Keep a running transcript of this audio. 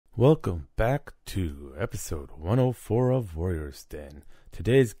Welcome back to episode 104 of Warrior's Den.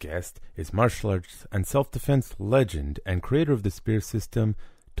 Today's guest is martial arts and self-defense legend and creator of the SPEARSystem,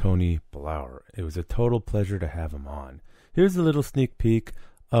 Tony Blauer. It was a total pleasure to have him on. Here's a little sneak peek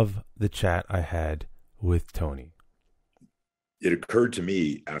of the chat I had with Tony. It occurred to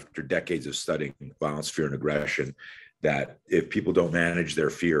me after decades of studying violence, fear, and aggression that if people don't manage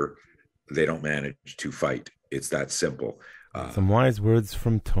their fear, they don't manage to fight. It's that simple. Some wise words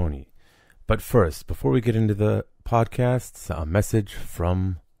from Tony. But first, before we get into the podcasts, a message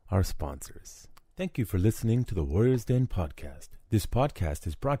from our sponsors. Thank you for listening to the Warrior's Den podcast. This podcast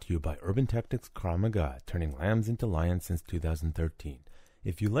is brought to you by Urban Tactics Krav Maga, turning lambs into lions since 2013.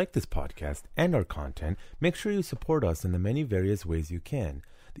 If you like this podcast and our content, make sure you support us in the many various ways you can.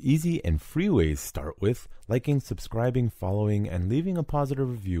 The easy and free ways start with liking, subscribing, following, and leaving a positive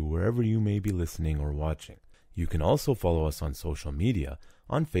review wherever you may be listening or watching. You can also follow us on social media,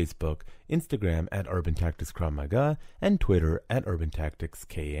 on Facebook, Instagram at Urban Tactics Krav Maga, and Twitter at Urban Tactics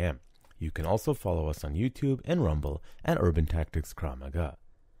KM. You can also follow us on YouTube and Rumble at Urban Tactics Krav Maga.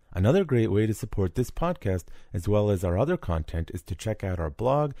 Another great way to support this podcast, as well as our other content, is to check out our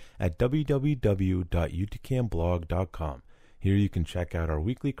blog at www.utkmblog.com. Here you can check out our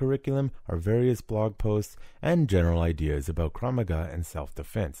weekly curriculum, our various blog posts, and general ideas about Krav Maga and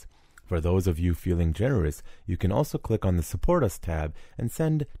self-defense. For those of you feeling generous, you can also click on the Support Us tab and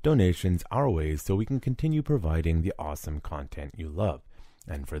send donations our way so we can continue providing the awesome content you love.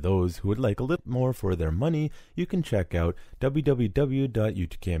 And for those who would like a little more for their money, you can check out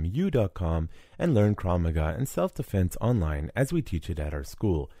www.utkmu.com and learn Krav Maga and self-defense online as we teach it at our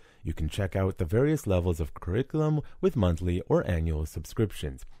school. You can check out the various levels of curriculum with monthly or annual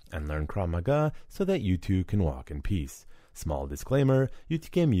subscriptions and learn Krav Maga so that you too can walk in peace. Small disclaimer,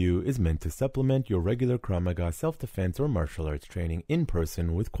 UTKMU is meant to supplement your regular Krav Maga self-defense or martial arts training in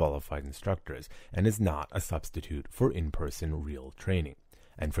person with qualified instructors and is not a substitute for in-person real training.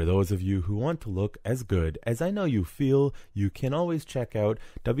 And for those of you who want to look as good as I know you feel, you can always check out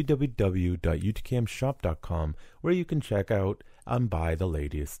www.utkmshop.com where you can check out and buy the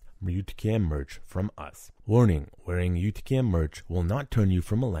latest UTKM merch from us. Warning, wearing UTKM merch will not turn you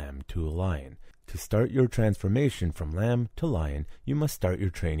from a lamb to a lion. To start your transformation from lamb to lion, you must start your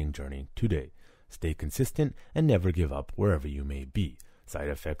training journey today. Stay consistent and never give up wherever you may be. Side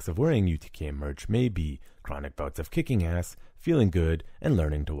effects of wearing UTKM merch may be chronic bouts of kicking ass, feeling good, and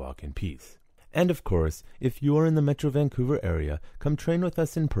learning to walk in peace. And of course, if you are in the Metro Vancouver area, come train with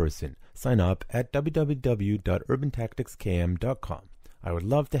us in person. Sign up at www.urbantacticskm.com. I would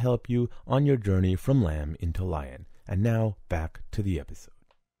love to help you on your journey from lamb into lion. And now, back to the episode.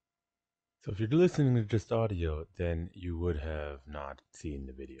 So if you're listening to just audio, then you would have not seen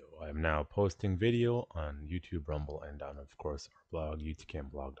the video. I'm now posting video on YouTube, Rumble, and on, of course, our blog,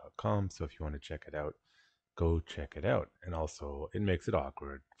 utkmblog.com. So if you want to check it out, go check it out. And also, it makes it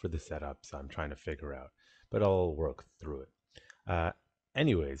awkward for the setup, so I'm trying to figure out. But I'll work through it.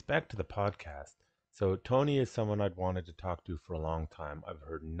 Anyways, back to the podcast. So Tony is someone I'd wanted to talk to for a long time. I've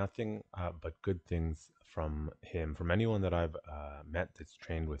heard nothing but good things from him, from anyone that I've met that's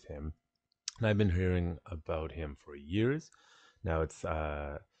trained with him. And I've been hearing about him for years. Now it's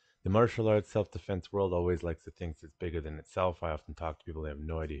the martial arts self-defense world always likes to think it's bigger than itself. I often talk to people that have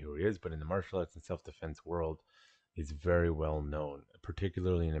no idea who he is, but in the martial arts and self-defense world, he's very well known,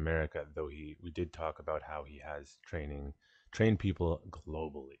 particularly in America, though we did talk about how he has trained people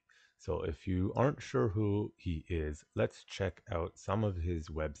globally. So if you aren't sure who he is, let's check out some of his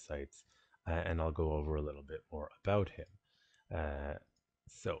websites and I'll go over a little bit more about him.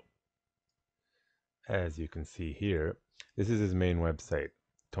 As you can see here, this is his main website,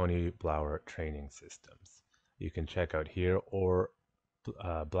 Tony Blauer Training Systems. You can check out here or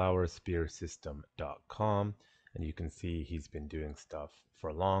blauerspearsystem.com, and you can see he's been doing stuff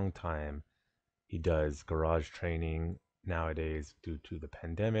for a long time. He does garage training nowadays due to the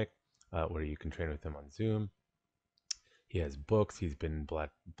pandemic, where you can train with him on Zoom. He has books. He's been in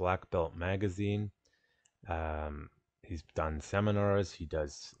Black Belt Magazine. He's done seminars, he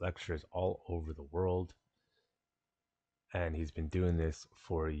does lectures all over the world, and he's been doing this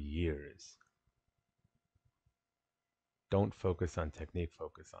for years. Don't focus on technique,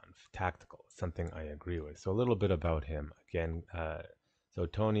 focus on tactical, something I agree with. So a little bit about him. Again, so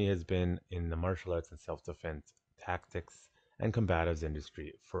Tony has been in the martial arts and self-defense tactics and combatives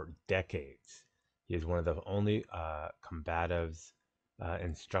industry for decades. He is one of the only combatives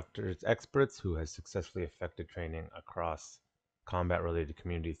instructors, experts who has successfully effected training across combat-related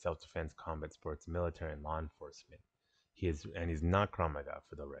communities, self-defense, combat sports, military, and law enforcement. He's not Krav Maga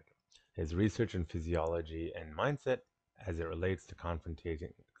for the record. His research in physiology and mindset as it relates to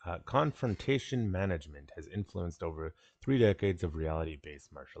confrontation management has influenced over 3 decades of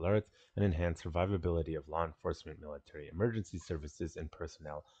reality-based martial arts and enhanced survivability of law enforcement, military, emergency services, and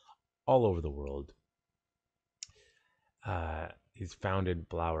personnel all over the world. He's founded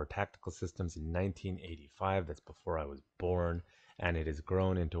Blauer Tactical Systems in 1985. That's before I was born. And it has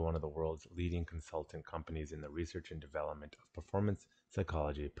grown into one of the world's leading consulting companies in the research and development of performance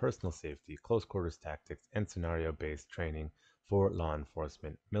psychology, personal safety, close quarters tactics, and scenario-based training for law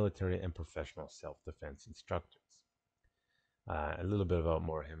enforcement, military, and professional self-defense instructors. A little bit about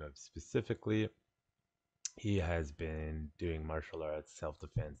more him specifically. He has been doing martial arts,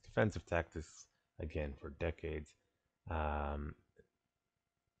 self-defense, defensive tactics, again, for decades.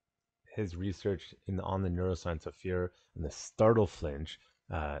 His research on the neuroscience of fear and the startle-flinch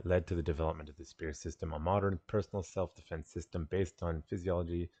led to the development of the SPEARSystem, a modern personal self-defense system based on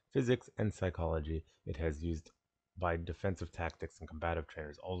physiology, physics, and psychology. It has used by defensive tactics and combative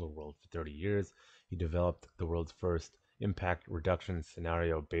trainers all over the world for 30 years. He developed the world's first impact reduction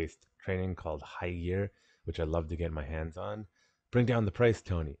scenario-based training called High Gear, which I'd love to get my hands on. Bring down the price,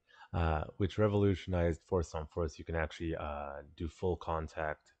 Tony. Which revolutionized force on force. You can actually do full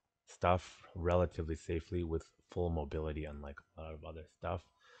contact stuff relatively safely with full mobility, unlike a lot of other stuff,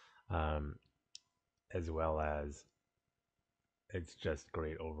 as well as it's just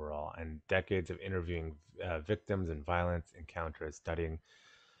great overall. And decades of interviewing victims and violence encounters, studying.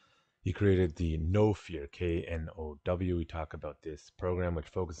 He created the No Fear, KNOW. We talk about this program, which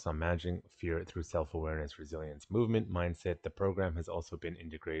focuses on managing fear through self-awareness, resilience, movement, mindset. The program has also been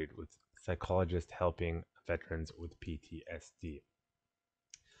integrated with psychologists helping veterans with PTSD.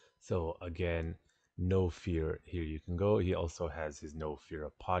 So again, No Fear, here you can go. He also has his No Fear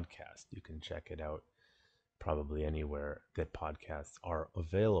podcast. You can check it out probably anywhere that podcasts are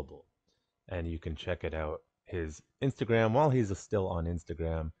available. And you can check it out, his Instagram, while he's still on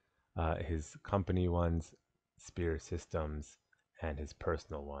Instagram, his company ones, SPEARSystem, and his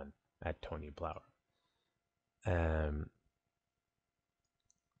personal one at Tony Blauer.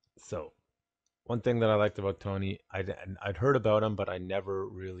 So one thing that I liked about Tony, I'd heard about him, but I never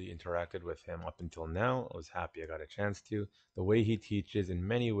really interacted with him up until now. I was happy I got a chance to. The way he teaches in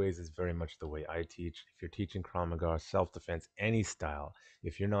many ways is very much the way I teach. If you're teaching Krav Maga, self-defense, any style,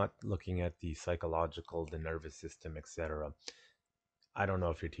 if you're not looking at the psychological, the nervous system, etc., I don't know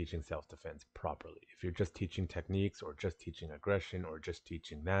if you're teaching self-defense properly. If you're just teaching techniques or just teaching aggression or just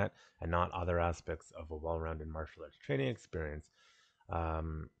teaching that and not other aspects of a well-rounded martial arts training experience,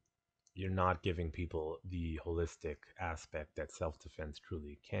 you're not giving people the holistic aspect that self-defense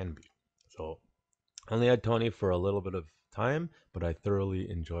truly can be. So I only had Tony for a little bit of time, but I thoroughly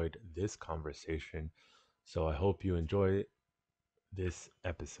enjoyed this conversation. So I hope you enjoy this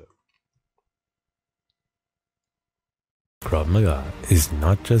episode. Krav Maga is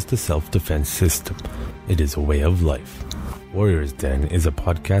not just a self-defense system, it is a way of life. Warriors Den is a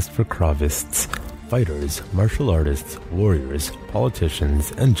podcast for Kravists, fighters, martial artists, warriors,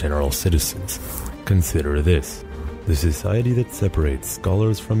 politicians, and general citizens. Consider this. The society that separates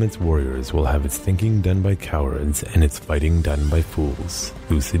scholars from its warriors will have its thinking done by cowards and its fighting done by fools.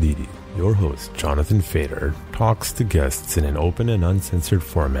 Lucidity. Your host, Jonathan Fader, talks to guests in an open and uncensored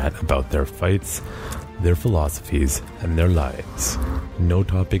format about their fights, their philosophies, and their lives. No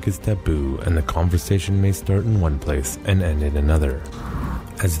topic is taboo, and the conversation may start in one place and end in another.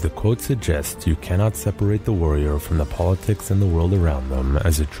 As the quote suggests, you cannot separate the warrior from the politics and the world around them,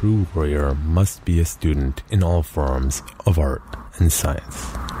 as a true warrior must be a student in all forms of art and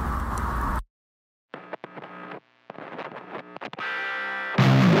science.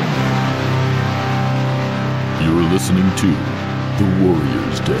 You're listening to The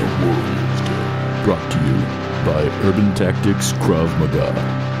Warrior's Day. Brought to you by Urban Tactics Krav Maga,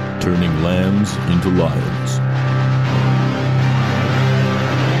 turning lambs into lions.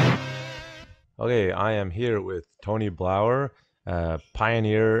 Okay, I am here with Tony Blauer,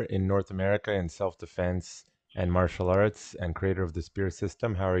 pioneer in North America in self-defense and martial arts and creator of the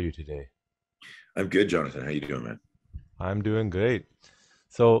SPEARSystem. How are you today? I'm good, Jonathan. How you doing, man? I'm doing great.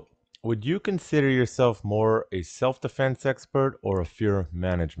 So, would you consider yourself more a self-defense expert or a fear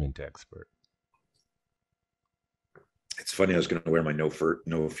management expert? It's funny. I was going to wear my no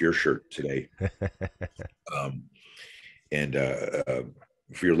fear shirt today.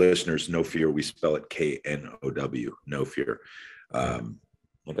 For your listeners, no fear, we spell it KNOW, no fear. I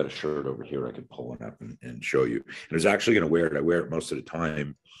got a shirt over here. I can pull one up and show you. And I was actually going to wear it. I wear it most of the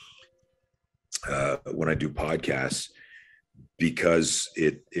time when I do podcasts, because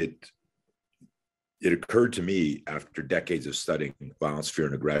it occurred to me after decades of studying violence, fear,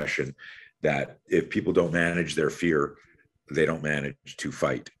 and aggression that if people don't manage their fear, they don't manage to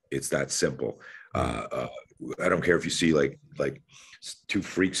fight. It's that simple. I don't care if you see like two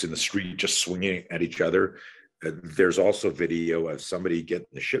freaks in the street just swinging at each other. There's also video of somebody getting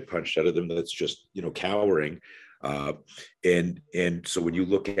the shit punched out of them that's just, cowering. And so when you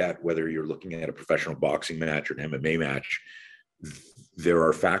look at whether you're looking at a professional boxing match or an MMA match, there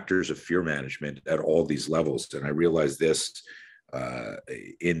are factors of fear management at all these levels. And I realized this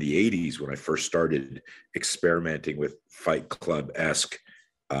in the 80s when I first started experimenting with Fight Club-esque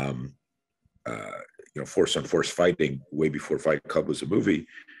force on force fighting way before Fight Club was a movie,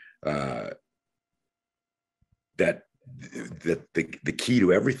 that the key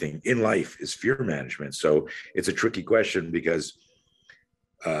to everything in life is fear management. So it's a tricky question because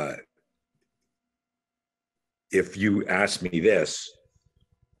if you ask me this,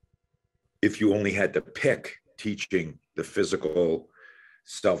 if you only had to pick teaching the physical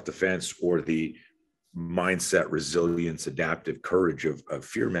self-defense or the mindset, resilience, adaptive courage of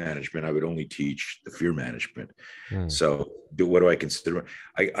fear management, I would only teach the fear management. So what do I consider?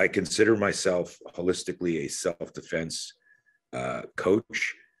 I consider myself holistically a self-defense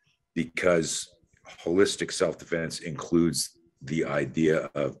coach, because holistic self-defense includes the idea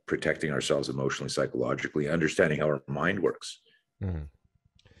of protecting ourselves emotionally, psychologically, understanding how our mind works.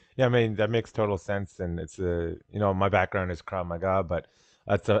 Yeah, I mean, that makes total sense. And it's my background is Krav Maga, but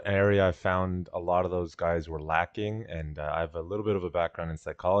that's an area I found a lot of those guys were lacking. And I have a little bit of a background in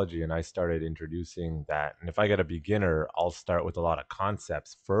psychology, and I started introducing that. And if I get a beginner, I'll start with a lot of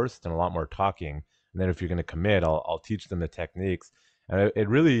concepts first and a lot more talking. And then if you're going to commit, I'll teach them the techniques. And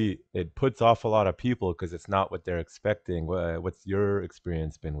it puts off a lot of people because it's not what they're expecting. What's your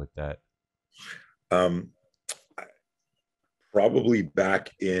experience been with that? Probably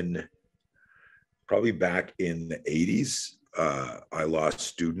back in the 80s, I lost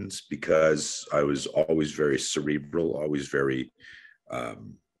students because I was always very cerebral, always very,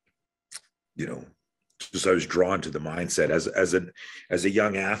 just I was drawn to the mindset. As a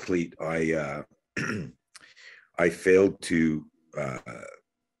young athlete, I I failed to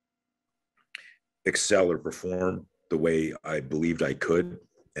excel or perform the way I believed I could,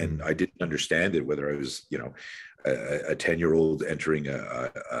 and I didn't understand it. Whether I was, a 10-year-old entering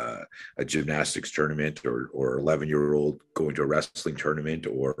a gymnastics tournament, or 11-year-old going to a wrestling tournament,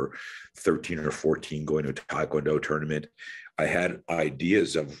 or 13 or 14 going to a taekwondo tournament. I had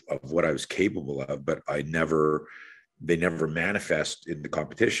ideas of what I was capable of, but they never manifest in the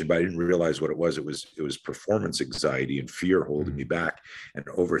competition. But I didn't realize what it was. It was performance anxiety and fear holding me back, and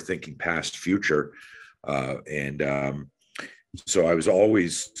overthinking past future. So I was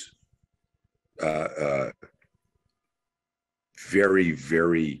always very,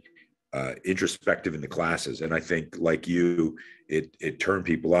 very introspective in the classes. And I think, like you, it turned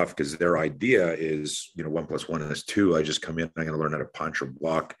people off because their idea is, 1 + 1 is 2. I just come in, I'm going to learn how to punch or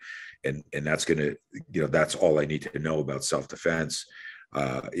block. And that's going to, that's all I need to know about self-defense.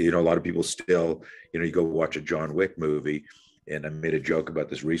 A lot of people still, you go watch a John Wick movie, and I made a joke about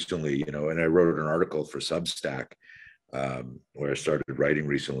this recently, and I wrote an article for Substack, where I started writing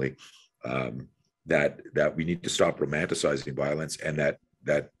recently, that we need to stop romanticizing violence, and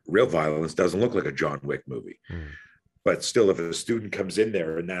that real violence doesn't look like a John Wick movie. But still, if a student comes in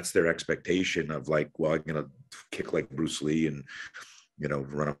there and that's their expectation of like, well, I'm going to kick like Bruce Lee and,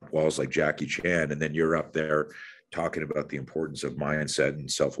 run up walls like Jackie Chan, and then you're up there talking about the importance of mindset and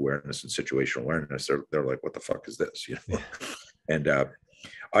self-awareness and situational awareness, they're like, what the fuck is this? And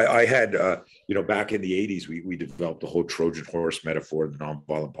I had, back in the 80s, we developed the whole Trojan horse metaphor, the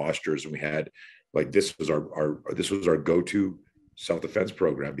nonviolent postures, and we had this was our go-to self-defense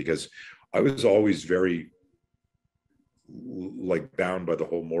program, because I was always very bound by the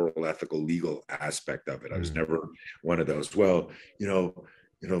whole moral, ethical, legal aspect of it. I was never one of those, well,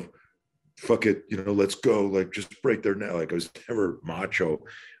 fuck it, let's go, just break their neck. I was never macho.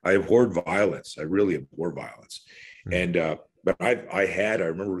 I abhorred violence. I really abhor violence. And but I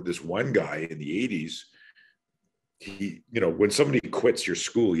remember this one guy in the 80s. He, when somebody quits your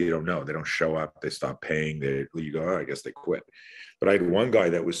school, you don't know. They don't show up. They stop paying. You go, oh, I guess they quit. But I had one guy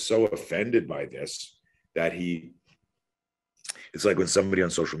that was so offended by this that it's like when somebody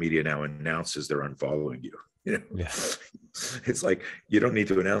on social media now announces they're unfollowing you. It's like, you don't need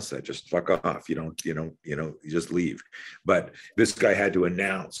to announce that. Just fuck off. You just leave. But this guy had to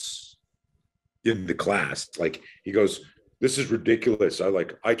announce in the class, he goes, this is ridiculous.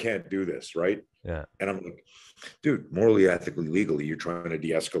 I can't do this, right? Yeah. And I'm like, dude, morally, ethically, legally, you're trying to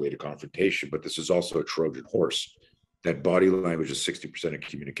de-escalate a confrontation, but this is also a Trojan horse. That body language is 60% of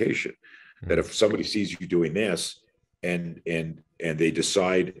communication. That if somebody sees you doing this and they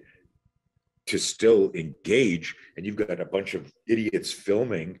decide to still engage, and you've got a bunch of idiots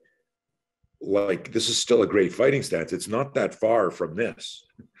filming. Like, this is still a great fighting stance. It's not that far from this.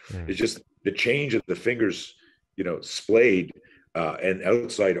 It's just the change of the fingers, splayed and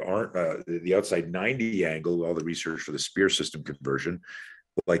outside the outside 90 angle, all the research for the SPEARSystem conversion,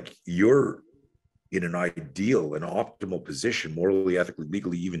 like you're in an ideal and optimal position, morally, ethically,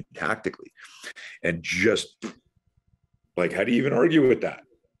 legally, even tactically. And just like, how do you even argue with that?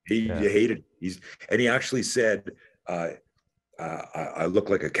 He hated, and he actually said, I look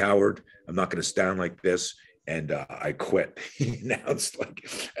like a coward. I'm not going to stand like this. And I quit. He announced,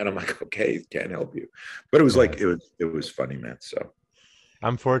 and I'm like, okay, can't help you. But it was it was funny, man. So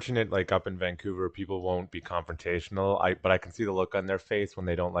I'm fortunate, like up in Vancouver, people won't be confrontational. But I can see the look on their face when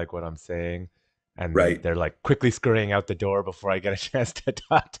they don't like what I'm saying. And they're like quickly scurrying out the door before I get a chance to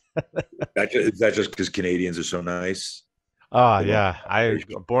talk. Is that just because Canadians are so nice? Oh, yeah. I'm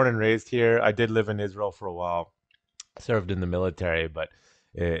born and raised here. I did live in Israel for a while, served in the military, but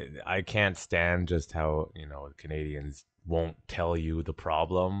I can't stand just how, Canadians won't tell you the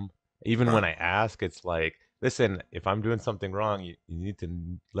problem. Even when I ask, it's like, listen, if I'm doing something wrong, you need to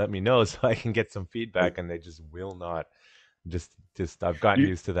let me know so I can get some feedback. And they just will not. Just I've gotten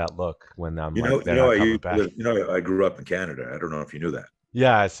used to that look when I'm they're not coming back. I grew up in Canada. I don't know if you knew that.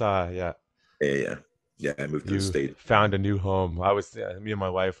 Yeah, I saw. Yeah. Yeah. I moved to the States. Found a new home. Me and my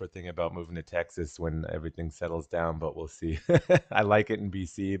wife were thinking about moving to Texas when everything settles down, but we'll see. I like it in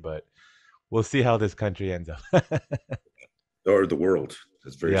BC, but we'll see how this country ends up. Or the world.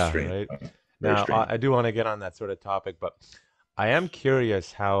 It's very strange. Right? Now, I do want to get on that sort of topic, but I am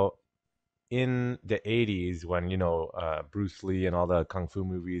curious how in the 80s when, Bruce Lee and all the Kung Fu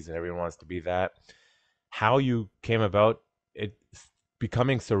movies and everyone wants to be that, how you came about it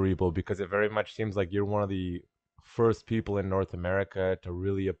becoming cerebral, because it very much seems like you're one of the first people in North America to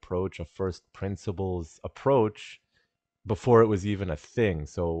really approach a first principles approach before it was even a thing.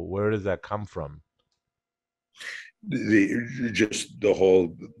 So where does that come from? The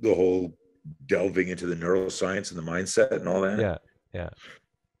whole delving into the neuroscience and the mindset and all that. Yeah.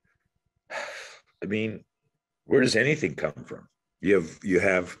 I mean, where does anything come from? You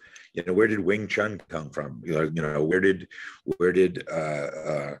have where did Wing Chun come from? Where did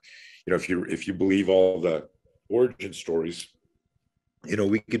if you believe all the origin stories,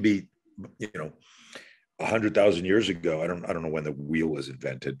 we could be 100,000 years ago. I don't know when the wheel was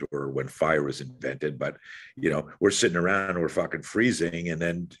invented or when fire was invented, but we're sitting around and we're fucking freezing, and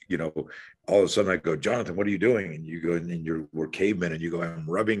then all of a sudden I go, Jonathan, what are you doing? And you go, and we're cavemen, and you go, I'm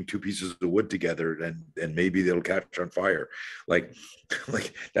rubbing two pieces of wood together, and maybe they'll catch on fire. Like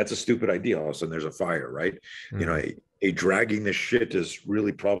that's a stupid idea. All of a sudden there's a fire, right? A dragging this shit is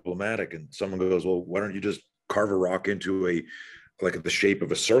really problematic, and someone goes, well, why don't you just carve a rock into the shape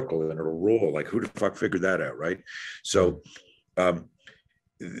of a circle and it'll roll? Like, who the fuck figured that out, right? So I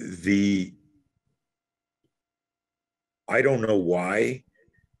don't know why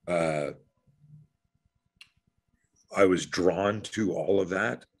I was drawn to all of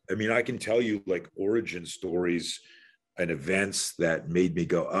that. I mean, I can tell you origin stories and events that made me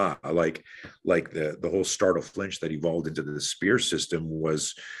go, like the whole startle-flinch that evolved into the SPEARSystem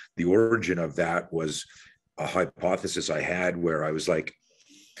was the origin of that was a hypothesis I had where I was like,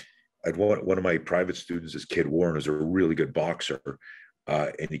 one of my private students, this kid Warren, was a really good boxer,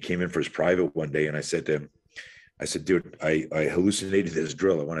 and he came in for his private one day, and I said to him, dude, I hallucinated this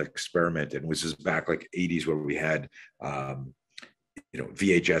drill. I want to experiment. And this is back 80s where we had,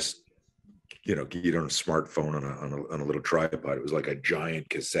 VHS, you don't have a smartphone on a little tripod. It was like a giant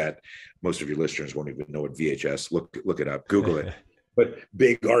cassette. Most of your listeners won't even know what VHS. Look it up, Google it. But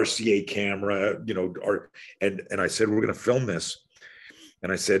big RCA camera, and I said, we're going to film this.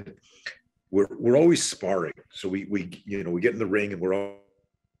 And I said, we're always sparring. So we get in the ring and we're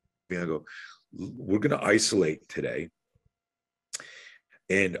going to isolate today.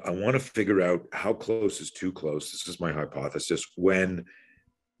 And I want to figure out how close is too close. This is my hypothesis, when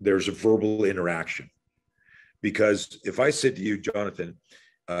there's a verbal interaction. Because if I said to you, Jonathan,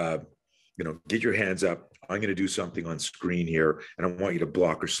 get your hands up, I'm going to do something on screen here, and I want you to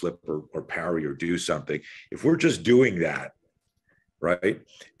block or slip or parry or do something. If we're just doing that, right,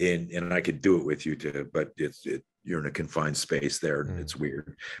 and I could do it with you too, but you're in a confined space there, and it's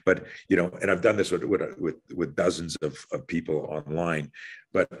weird. But and I've done this with dozens of people online.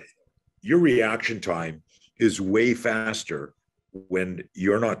 But your reaction time is way faster when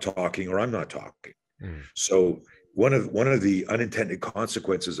you're not talking or I'm not talking. So one of the unintended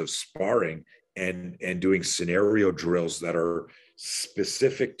consequences of sparring and doing scenario drills that are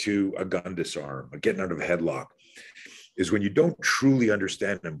specific to a gun disarm, getting out of a headlock, is when you don't truly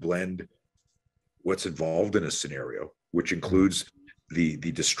understand and blend what's involved in a scenario, which includes the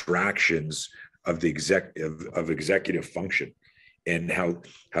distractions of the executive function, and how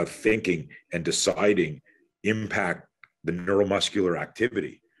thinking and deciding impact the neuromuscular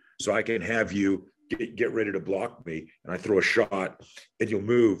activity. So I can have you get ready to block me, and I throw a shot, and you'll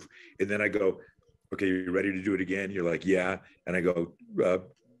move, and then I go, okay, you ready to do it again? You're like, yeah, and I go,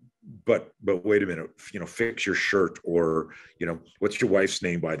 but wait a minute, fix your shirt, or what's your wife's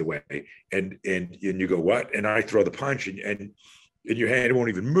name, by the way? And you go, what? And I throw the punch, and your hand won't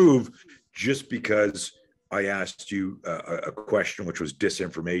even move, just because I asked you a question which was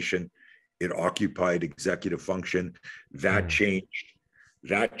disinformation. It occupied executive function. That changed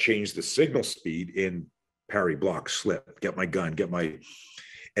the signal speed in parry, block, slip, get my gun,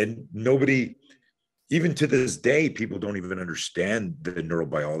 and nobody, even to this day, people don't even understand the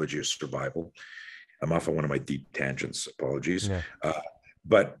neurobiology of survival. I'm off on one of my deep tangents, apologies. Yeah.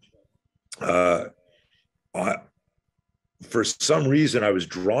 But for some reason, I was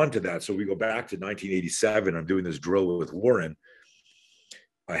drawn to that. So we go back to 1987. I'm doing this drill with Warren.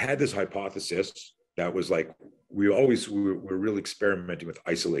 I had this hypothesis that was like, we're really experimenting with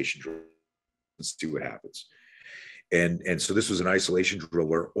isolation drill and see what happens. And so this was an isolation drill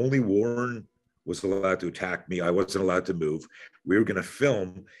where only Warren was allowed to attack me. I wasn't allowed to move. We were going to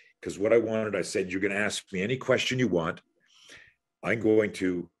film, because what I wanted, I said, you're going to ask me any question you want. I'm going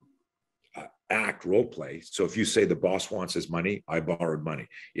to act role play. So if you say the boss wants his money, I borrowed money.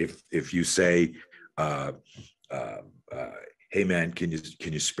 If you say, hey man, can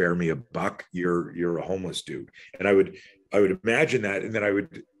you spare me $1? You're a homeless dude. And I would imagine that, and then I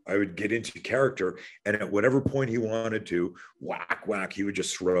would get into character, and at whatever point he wanted to whack, he would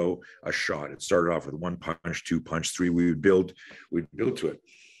just throw a shot. It started off with 1 punch, 2 punch, 3. We'd build to it.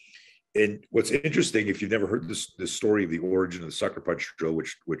 And what's interesting, if you've never heard this story of the origin of the sucker punch drill,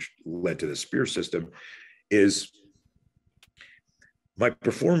 which led to the SPEARSystem, is my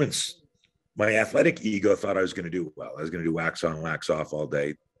performance, my athletic ego thought I was going to do well. I was going to do wax on, wax off all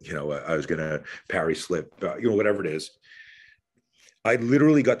day. I was going to parry, slip, whatever it is. I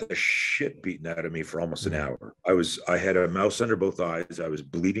literally got the shit beaten out of me for almost an hour. I had a mouse under both eyes. I was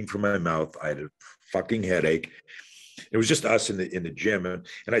bleeding from my mouth. I had a fucking headache. It was just us in the gym. And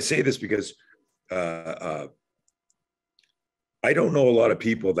I say this because I don't know a lot of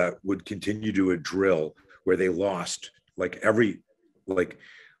people that would continue to do a drill where they lost like every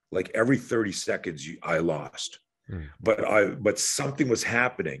 30 seconds I lost. But something was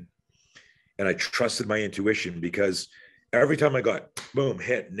happening, and I trusted my intuition, because every time I got boom,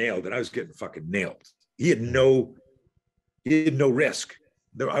 hit, nailed, and I was getting fucking nailed. He had no risk.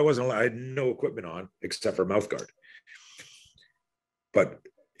 I wasn't allowed, I had no equipment on except for mouth guard. But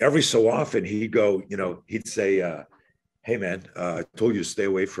every so often he'd go, he'd say, hey man, I told you to stay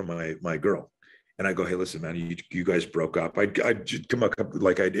away from my girl. And I go, hey, listen, man, you guys broke up. I'd just come up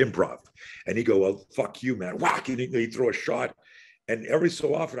like I'd improv. And he'd go, well, fuck you, man. Whack. And he'd throw a shot. And every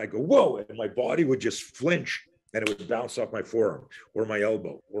so often I go, whoa. And my body would just flinch, and it would bounce off my forearm or my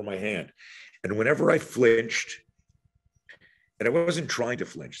elbow or my hand. And whenever I flinched, and I wasn't trying to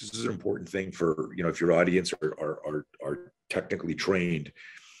flinch. This is an important thing for, if your audience are technically trained.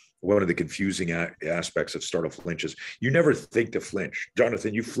 One of the confusing aspects of startle-flinch is you never think to flinch.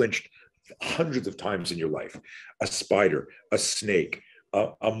 Jonathan, you flinched hundreds of times in your life. A spider, a snake,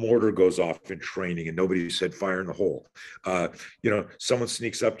 a mortar goes off in training and nobody said fire in the hole. Someone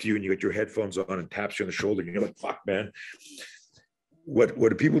sneaks up to you and you get your headphones on and taps you on the shoulder and you're like, fuck, man.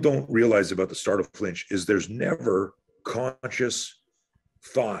 What people don't realize about the startle-flinch is there's never conscious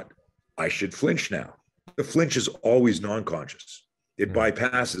thought, I should flinch now. The flinch is always non-conscious. It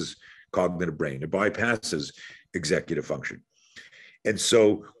bypasses cognitive brain. It bypasses executive function. And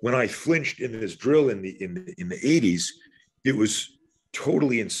so when I flinched in this drill in the 80s, it was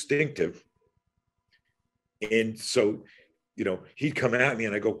totally instinctive. And so, he'd come at me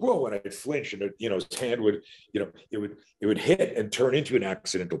and I go, whoa, and I'd flinch, and his hand would, it would hit and turn into an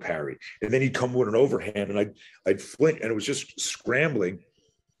accidental parry. And then he'd come with an overhand and I'd flinch, and it was just scrambling.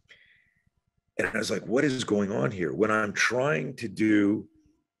 And I was like, what is going on here? When I'm trying to do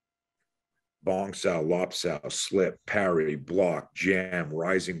bong sao, lop sao, slip, parry, block, jam,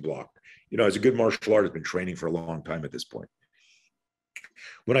 rising block, as a good martial artist, I've been training for a long time at this point.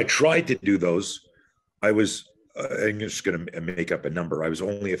 When I tried to do those, I'm just going to make up a number. I was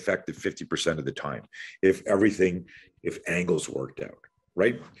only effective 50% of the time. If angles worked out,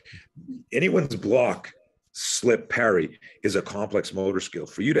 right? Anyone's block, slip, parry is a complex motor skill.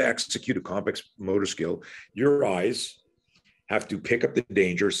 For you to execute a complex motor skill, your eyes have to pick up the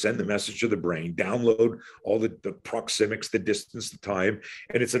danger, send the message to the brain, download all the proxemics, the distance, the time,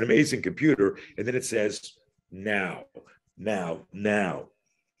 and it's an amazing computer. And then it says, now.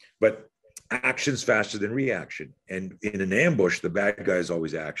 But action's faster than reaction. And in an ambush, the bad guy is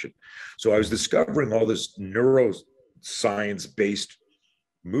always action. So I was discovering all this neuroscience-based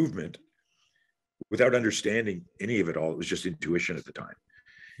movement without understanding any of it all. It was just intuition at the time.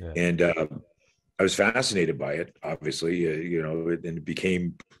 Yeah. And I was fascinated by it, obviously, you know, and it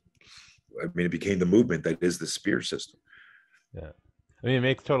became the movement that is the SPEARSystem. Yeah. I mean, it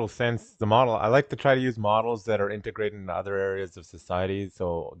makes total sense. The model, I like to try to use models that are integrated into other areas of society.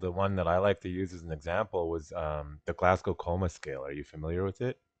 So the one that I like to use as an example was the Glasgow Coma Scale. Are you familiar with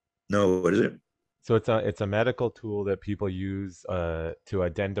it? No, what is it? So it's a medical tool that people use to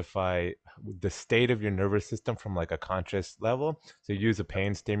identify the state of your nervous system from like a conscious level. So you use a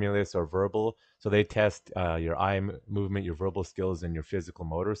pain stimulus or verbal. So they test your eye movement, your verbal skills, and your physical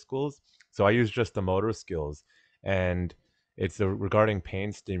motor skills. So I use just the motor skills, and it's regarding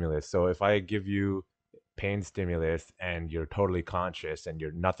pain stimulus. So if I give you pain stimulus and you're totally conscious and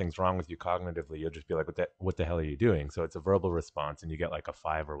nothing's wrong with you cognitively, you'll just be like, what the hell are you doing? So it's a verbal response, and you get like a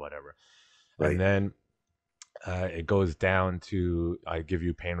 5 or whatever. Right. And then it goes down to, I give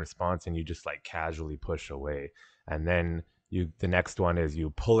you pain response and you just like casually push away. And then the next one is you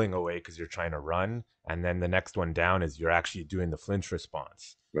pulling away because you're trying to run. And then the next one down is you're actually doing the flinch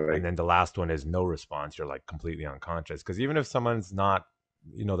response. Right. And then the last one is no response. You're like completely unconscious. Because even if someone's not,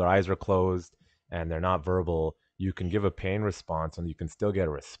 you know, their eyes are closed and they're not verbal, you can give a pain response and you can still get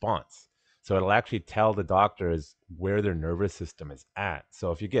a response. So it'll actually tell the doctors where their nervous system is at.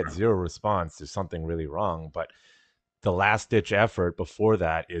 So if you get zero response, there's something really wrong. But the last ditch effort before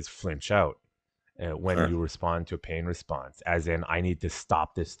that is flinch out when you respond to a pain response, as in, I need to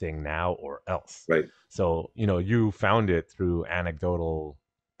stop this thing now or else. Right. So, you know, you found it through anecdotal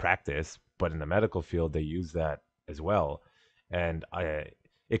practice, but in the medical field, they use that as well. And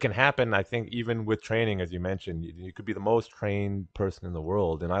it can happen, I think, even with training, as you mentioned. You could be the most trained person in the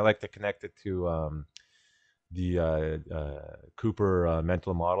world. And I like to connect it to the Cooper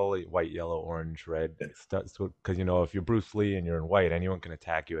mental model, white, yellow, orange, red. Because, you know, if you're Bruce Lee and you're in white, anyone can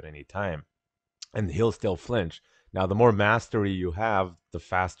attack you at any time. And he'll still flinch. Now, the more mastery you have, the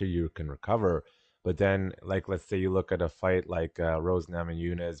faster you can recover. But then, like, let's say you look at a fight like Rose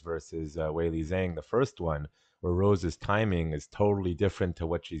Namajunas versus Weili Zhang, the first one, where Rose's timing is totally different to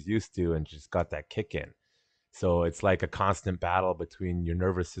what she's used to, and she's got that kick in. So it's like a constant battle between your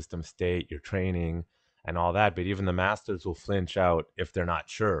nervous system state, your training, and all that. But even the masters will flinch out if they're not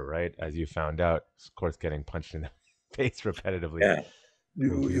sure, right? As you found out, of course, getting punched in the face repetitively. Yeah.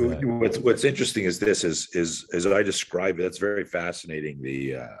 What's interesting is this is as I describe it, that's very fascinating.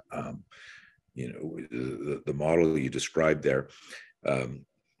 The the model you described there,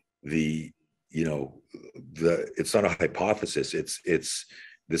 it's not a hypothesis.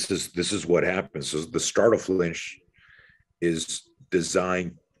 This is what happens. So the startle-flinch is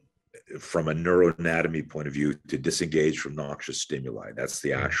designed from a neuroanatomy point of view to disengage from noxious stimuli. That's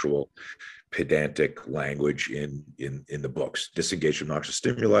the actual pedantic language in the books. Disengage from noxious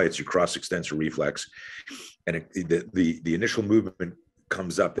stimuli. It's your cross extensor reflex, and the initial movement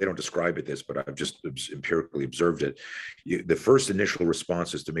comes up. They don't describe it this, but I've just empirically observed it. The first initial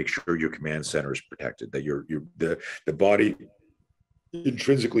response is to make sure your command center is protected. That the body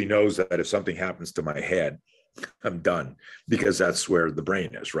intrinsically knows that if something happens to my head, I'm done, because that's where the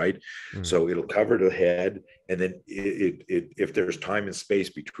brain is, right? So it'll cover the head, and then if there's time and space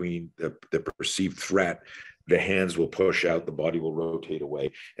between the perceived threat, the hands will push out, the body will rotate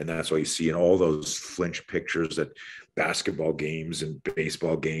away. And that's why you see in all those flinch pictures at basketball games and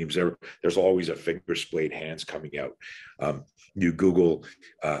baseball games, there's always a finger splayed hands coming out. You Google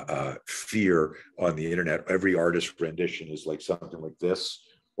fear on the internet, every artist rendition is like something like this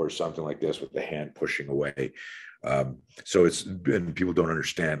or something like this with the hand pushing away. So and people don't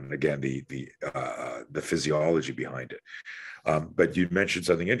understand, again, the physiology behind it. But you mentioned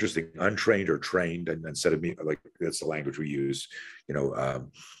something interesting: untrained or trained, and instead of me, like, that's the language we use,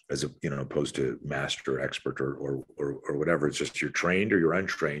 as opposed to master, expert, or whatever. It's just you're trained or you're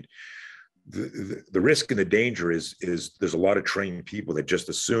untrained. The risk and the danger is there's a lot of trained people that just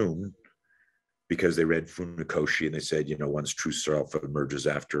assume, because they read Funakoshi and they said, one's true self emerges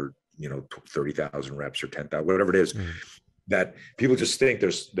after 30,000 reps or 10,000, whatever it is. That people just think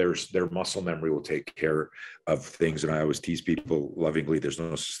their muscle memory will take care of things. And I always tease people lovingly, there's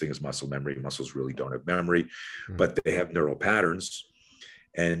no such thing as muscle memory. Muscles really don't have memory, but they have neural patterns.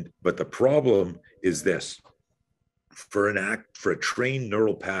 But the problem is this: for a trained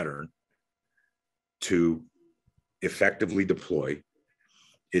neural pattern to effectively deploy.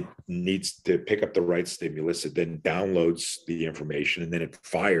 It needs to pick up the right stimulus. It then downloads the information, and then it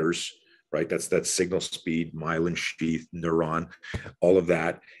fires, right? That's that signal speed, myelin sheath, neuron, all of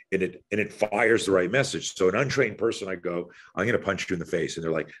that. And it fires the right message. So an untrained person, I go, I'm going to punch you in the face. And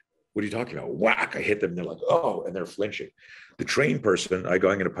they're like, what are you talking about? Whack, I hit them. And they're like, oh, and they're flinching. The trained person, I go,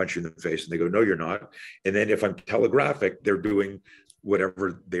 I'm going to punch you in the face. And they go, no, you're not. And then if I'm telegraphic, they're doing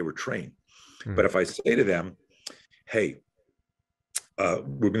whatever they were trained. But if I say to them, hey,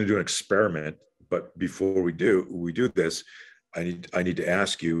 we're going to do an experiment, but before we do this, I need to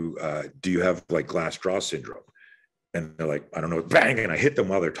ask you, do you have like glass jaw syndrome? And they're like, I don't know, bang, and I hit them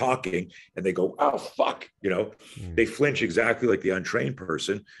while they're talking, and they go, oh fuck, they flinch exactly like the untrained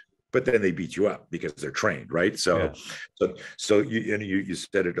person, but then they beat you up because they're trained, right? So you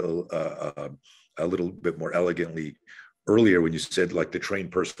said it a little bit more elegantly earlier when you said like the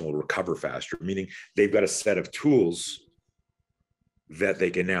trained person will recover faster, meaning they've got a set of tools that they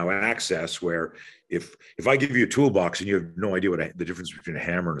can now access, where if I give you a toolbox and you have no idea what the difference between a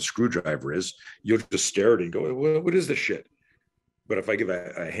hammer and a screwdriver is, you'll just stare at it and go, well, what is this shit? But if I give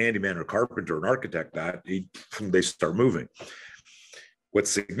a handyman or a carpenter or an architect that, they start moving. What's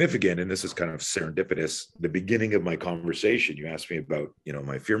significant, and this is kind of serendipitous, the beginning of my conversation, you asked me about,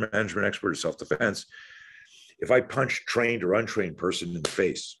 my fear management expert or self-defense. If I punch trained or untrained person in the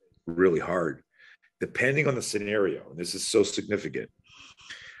face really hard, depending on the scenario, and this is so significant,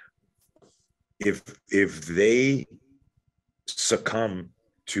 if they succumb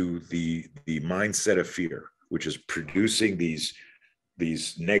to the mindset of fear, which is producing these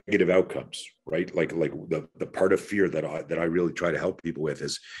negative outcomes, right? Like the part of fear that I really try to help people with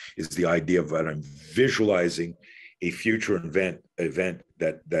is the idea of that I'm visualizing a future event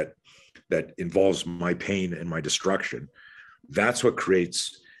that involves my pain and my destruction. That's what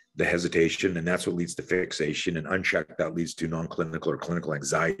creates the hesitation, and that's what leads to fixation, and unchecked that leads to non-clinical or clinical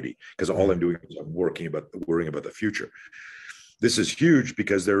anxiety, because all I'm doing is I'm worrying about the future. This is huge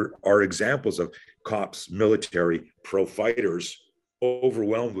because there are examples of cops, military, pro fighters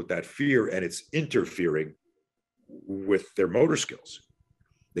overwhelmed with that fear, and it's interfering with their motor skills.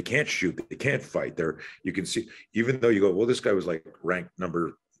 They can't shoot, they can't fight. You can see, even though you go, well, this guy was like ranked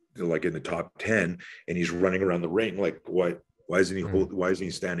number, like in the top 10, and he's running around the ring, like what? Why isn't he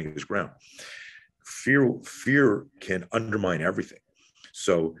standing his ground? Fear can undermine everything.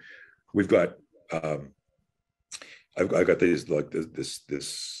 So we've got, I've got these like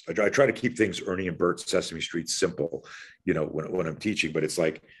this. I try to keep things Ernie and Bert, Sesame Street simple, when I'm teaching. But it's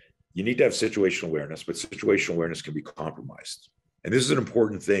like you need to have situational awareness, but situational awareness can be compromised. And this is an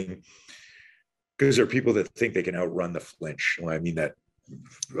important thing because there are people that think they can outrun the flinch. Well, I mean that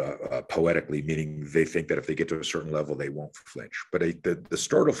poetically, meaning they think that if they get to a certain level, they won't flinch. But the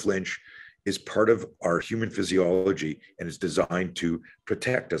startle-flinch is part of our human physiology and is designed to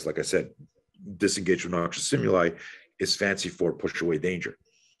protect us. Like I said, disengage from noxious stimuli is fancy for push away danger.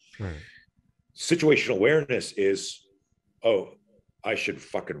 Right. Situational awareness is, oh, I should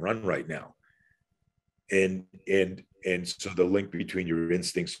fucking run right now. And so the link between your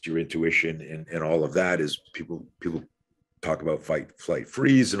instincts, your intuition, and all of that is people talk about fight, flight,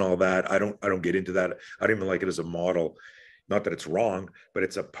 freeze and all that. I don't get into that. I don't even like it as a model. Not that it's wrong, but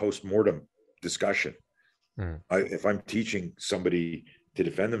it's a post-mortem discussion. If I'm teaching somebody to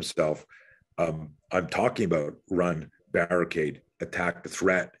defend themselves, I'm talking about run, barricade, attack the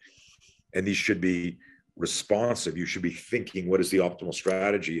threat. And these should be responsive. You should be thinking, what is the optimal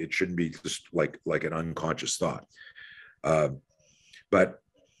strategy? It shouldn't be just like an unconscious thought. But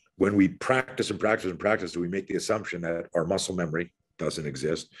when we practice, do we make the assumption that our muscle memory doesn't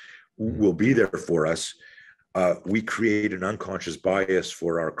exist, will be there for us? We create an unconscious bias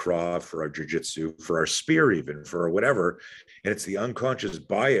for our Krav, for our jiu-jitsu, for our spear, even for whatever. And it's the unconscious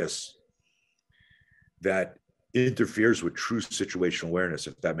bias that interferes with true situational awareness,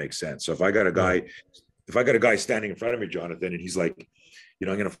 if that makes sense. So if I got a guy standing in front of me, Jonathan, and he's like, I'm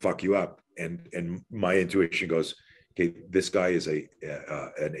going to fuck you up. And my intuition goes, okay, this guy is an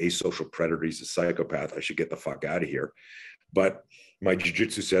asocial predator. He's a psychopath. I should get the fuck out of here. But my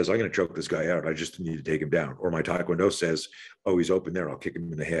jiu-jitsu says, I'm going to choke this guy out. I just need to take him down. Or my taekwondo says, oh, he's open there. I'll kick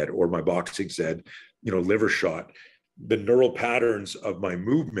him in the head. Or my boxing said, liver shot. The neural patterns of my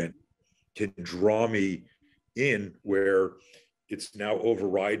movement can draw me in where it's now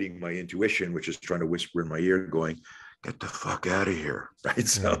overriding my intuition, which is trying to whisper in my ear going, get the fuck out of here. Right.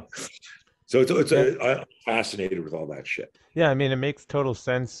 So I'm fascinated with all that shit. Yeah, I mean, it makes total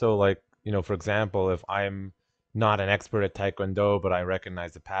sense. So like, for example, if I'm not an expert at Taekwondo, but I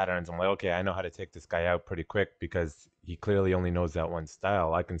recognize the patterns, I'm like, okay, I know how to take this guy out pretty quick because he clearly only knows that one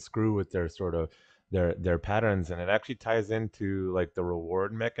style. I can screw with their sort of their patterns, and it actually ties into like the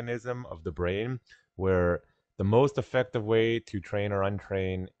reward mechanism of the brain, where the most effective way to train or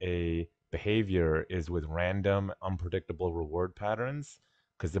untrain a behavior is with random, unpredictable reward patterns,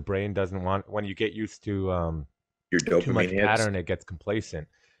 because the brain doesn't want, when you get used to Your too much dopamine hits. pattern, it gets complacent.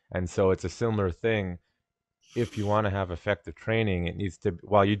 And so it's a similar thing. If you want to have effective training, it needs to,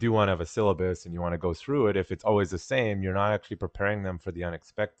 while you do want to have a syllabus and you want to go through it, if it's always the same, you're not actually preparing them for the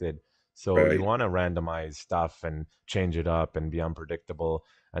unexpected. So you Right, want to randomize stuff and change it up and be unpredictable.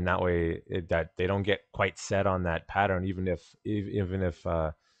 And that way that they don't get quite set on that pattern, even if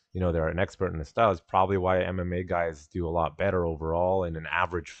they're an expert in the style. Is probably why MMA guys do a lot better overall in an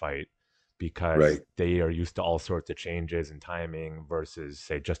average fight, because right, they are used to all sorts of changes and timing versus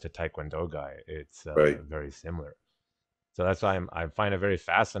say just a taekwondo guy. It's right. very similar. So that's why I find it very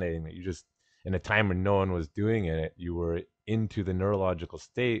fascinating that you just, in a time when no one was doing it, you were into the neurological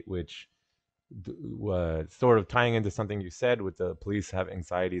state, which sort of tying into something you said with the police have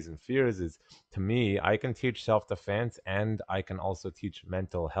anxieties and fears, is, to me, I can teach self-defense and I can also teach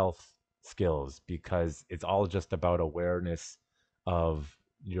mental health skills, because it's all just about awareness of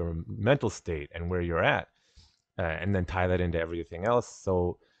your mental state and where you're at, and then tie that into everything else.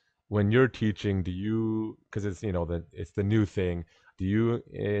 So when you're teaching, do you, because it's, it's the new thing, do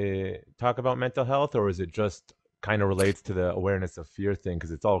you talk about mental health, or is it just kind of relates to the awareness of fear thing,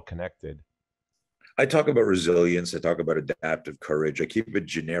 because it's all connected? I talk about resilience. I talk about adaptive courage. I keep it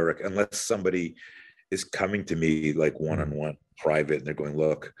generic unless somebody is coming to me like Mm. one-on-one private and they're going,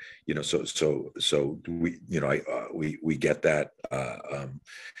 look, so we, we get that.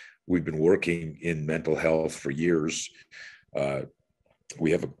 We've been working in mental health for years. Uh,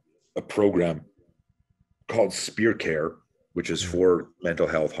 we have a program called Spear Care, which is Mm. for mental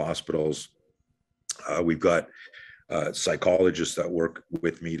health hospitals. We've got psychologists that work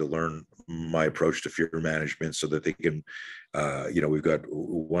with me to learn my approach to fear management, so that they can, we've got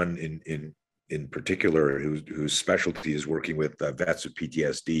one in particular whose specialty is working with vets with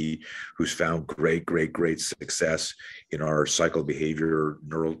PTSD, who's found great success in our psychobehavior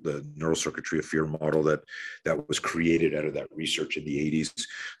the neural circuitry of fear model that was created out of that research in the 80s.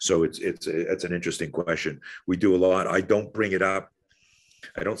 So it's an interesting question. We do a lot. I don't bring it up.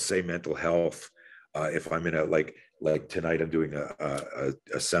 I don't say mental health if I'm in a like tonight. I'm doing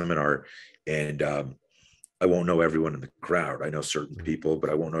a seminar, and I won't know everyone in the crowd. I know certain Mm. people, but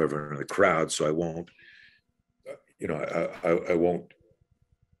I won't know everyone in the crowd. So I won't, I won't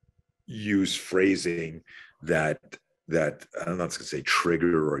use phrasing that I'm not going to say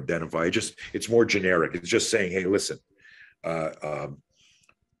trigger or identify. It's more generic. It's just saying, hey, listen, uh, um,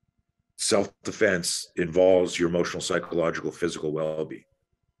 self-defense involves your emotional, psychological, physical well-being.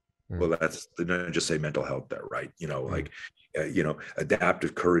 Mm. Well, that's, not just say mental health there, right? Mm.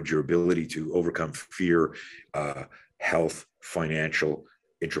 Adaptive courage, your ability to overcome fear, health, financial,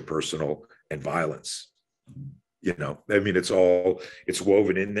 interpersonal, and violence. I mean, it's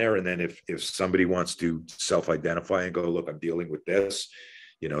woven in there. And then if somebody wants to self-identify and go, look, I'm dealing with this,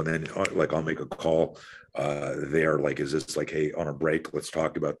 then like I'll make a call there, like, is this like, hey, on a break, let's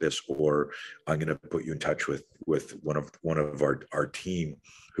talk about this, or I'm going to put you in touch with one of our team,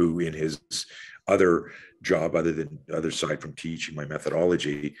 who in his other job, other side from teaching my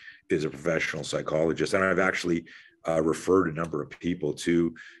methodology, is a professional psychologist. And I've actually referred a number of people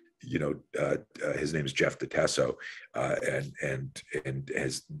to, his name is Jeff DeTesso, and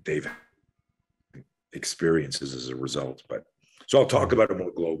has they've experiences as a result. But so I'll talk Mm. about it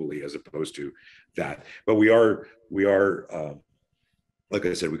more globally as opposed to that. But we are like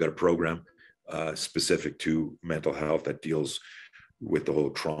I said, we got a program specific to mental health that deals with the whole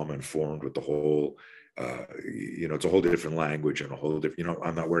trauma informed, with the whole it's a whole different language and a whole different,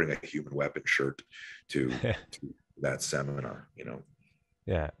 I'm not wearing a human weapon shirt to that seminar.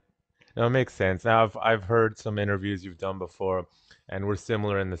 Yeah. No, it makes sense. Now, I've heard some interviews you've done before, and we're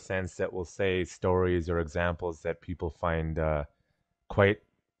similar in the sense that we'll say stories or examples that people find quite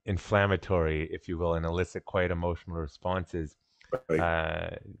inflammatory, if you will, and elicit quite emotional responses.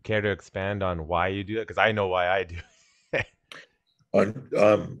 Right. Care to expand on why you do that? Because I know why I do.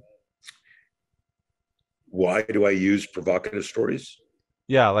 On why do I use provocative stories?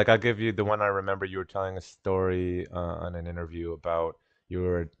 Yeah, like I'll give you the one I remember. You were telling a story on an interview about, you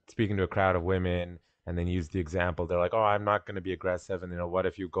were speaking to a crowd of women, and then used the example. They're like, "Oh, I'm not going to be aggressive," and what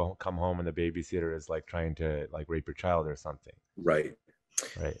if you come home and the babysitter is like trying to like rape your child or something, Right.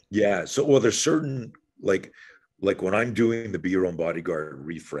 right? Yeah. So, well, there's certain like when I'm doing the be your own bodyguard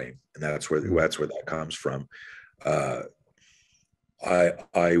reframe, and Mm. that's where that comes from. Uh,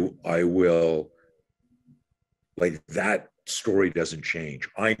 I will, like, that story doesn't change.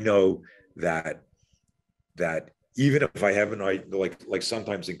 I know that that even if I haven't, I like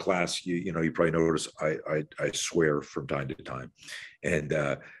sometimes in class, you probably notice I swear from time to time,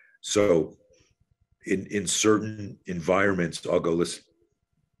 and so in certain environments, I'll go, listen,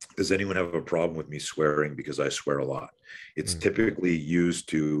 does anyone have a problem with me swearing because I swear a lot? It's typically used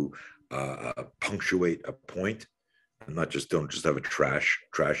to punctuate a point, and not just don't just have a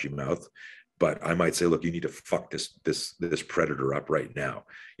trashy mouth. But I might say, look, you need to fuck this predator up right now,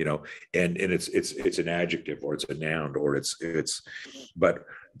 and it's an adjective or it's a noun or it's. But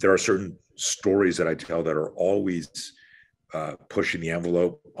there are certain stories that I tell that are always pushing the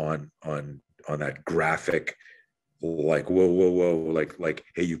envelope on that graphic, like whoa, like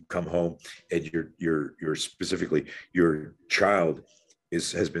hey, you come home and you're specifically your child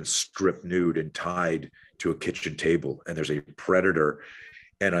has been stripped nude and tied to a kitchen table and there's a predator,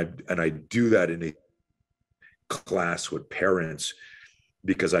 and I do that in a class with parents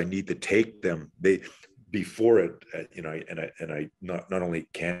because I need to take them before it, and I not only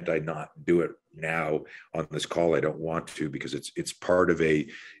can't I not do it now on this call, I don't want to, because it's part of a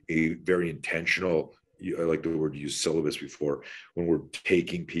very intentional, I like the word you used, syllabus before, when we're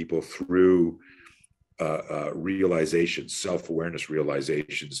taking people through realizations, self-awareness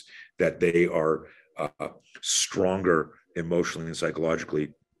realizations that they are stronger emotionally and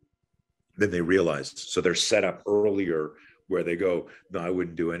psychologically than they realized. So they're set up earlier where they go, no, I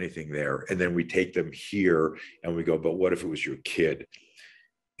wouldn't do anything there. And then we take them here and we go, but what if it was your kid?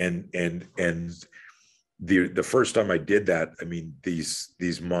 And the first time I did that, I mean,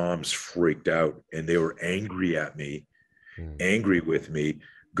 these moms freaked out and they were angry at me, angry with me,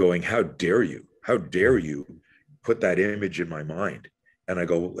 going, how dare you? How dare you put that image in my mind? And I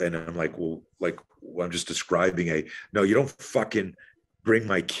go, and I'm like, well, I'm just describing no, you don't fucking bring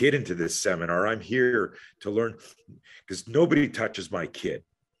my kid into this seminar. I'm here to learn, because nobody touches my kid.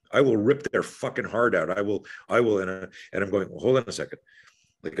 I will rip their fucking heart out. I will, and I'm going, well, hold on a second.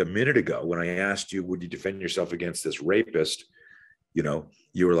 Like a minute ago, when I asked you, would you defend yourself against this rapist? You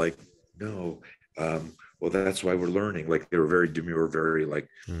were like, no. Well, that's why we're learning. Like, they were very demure, very like,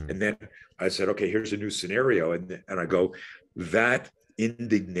 and then I said, okay, here's a new scenario. And I go, that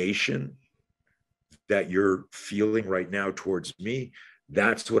indignation that you're feeling right now towards me,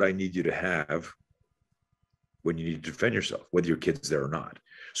 that's what I need you to have when you need to defend yourself, whether your kid's there or not.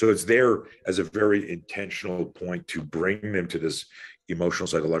 So it's there as a very intentional point to bring them to this emotional,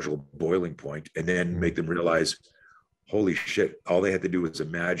 psychological boiling point, and then make them realize, holy shit, all they had to do was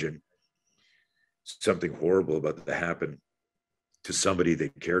imagine something horrible about to happen to somebody they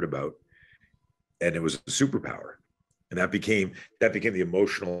cared about, and it was a superpower. And that became the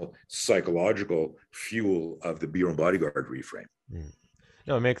emotional, psychological fuel of the Be Your Own Bodyguard reframe.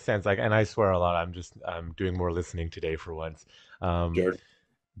 No, it makes sense. Like, and I swear a lot. I'm doing more listening today for once. Sure.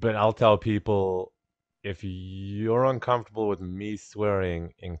 But I'll tell people, if you're uncomfortable with me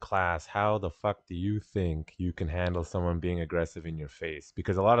swearing in class, how the fuck do you think you can handle someone being aggressive in your face?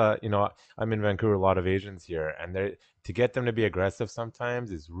 Because a lot of, I'm in Vancouver, a lot of Asians here, and to get them to be aggressive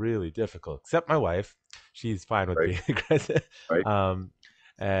sometimes is really difficult. Except my wife, she's fine with being aggressive.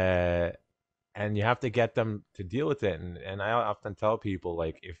 Right. And you have to get them to deal with it. And I often tell people,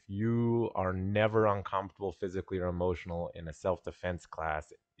 like, if you are never uncomfortable physically or emotional in a self-defense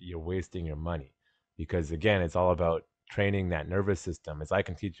class, you're wasting your money. Because again, it's all about training that nervous system. As I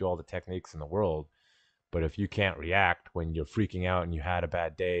can teach you all the techniques in the world, but if you can't react when you're freaking out and you had a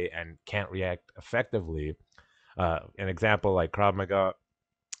bad day and can't react effectively, an example like Krav Maga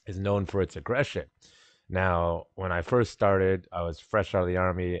is known for its aggression. Now, when I first started, I was fresh out of the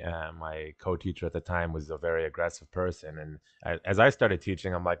army, and my co-teacher at the time was a very aggressive person. And as I started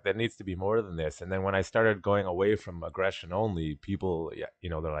teaching, I'm like, there needs to be more than this. And then when I started going away from aggression only, people,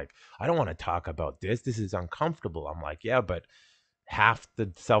 they're like, I don't want to talk about this. This is uncomfortable. I'm like, yeah, but half the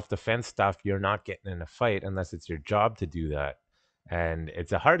self-defense stuff, you're not getting in a fight unless it's your job to do that. And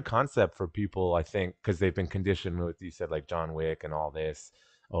it's a hard concept for people, I think, because they've been conditioned with, you said, like John Wick and all this.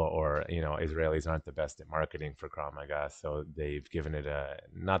 Or Israelis aren't the best at marketing for Krav Maga, so they've given it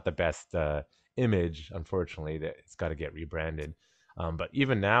not the best image. Unfortunately, that it's got to get rebranded. But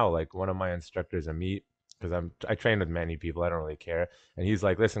even now, like, one of my instructors, Amit, because I train with many people, I don't really care, and he's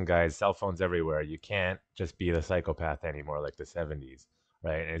like, listen, guys, cell phones everywhere. You can't just be the psychopath anymore like the 70s,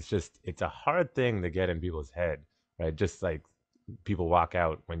 right? And it's a hard thing to get in people's head, right? Just like people walk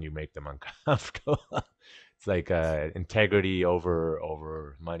out when you make them uncomfortable. It's like integrity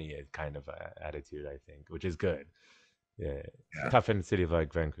over money kind of attitude, I think, which is good. Yeah. Tough in a city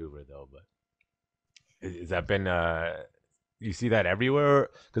like Vancouver, though. But has that been? You see that everywhere?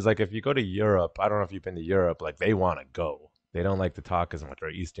 Because like if you go to Europe, I don't know if you've been to Europe. Like they want to go. They don't like to talk as much, or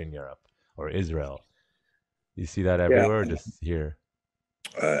Eastern Europe or Israel. You see that Yeah. everywhere, or just here?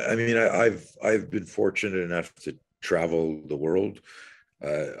 I mean, I've been fortunate enough to travel the world,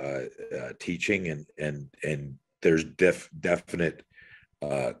 teaching, and there's definite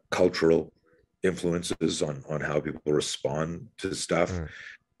cultural influences on how people respond to stuff. Mm,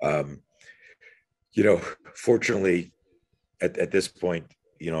 Um, Fortunately, at this point,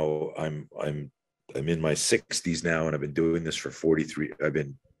 I'm in my 60s now, and I've been doing this for 43. I've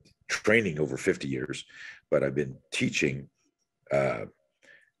been training over 50 years, but I've been teaching uh,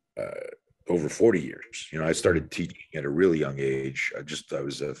 uh, over 40 years. I mm, started teaching at a really young age. I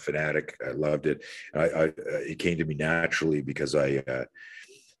was a fanatic. I loved it. I it came to me naturally because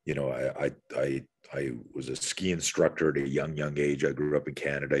you know, I was a ski instructor at a young age. I grew up in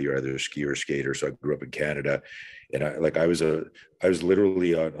Canada. You're either a skier or skater, so I grew up in Canada, and I was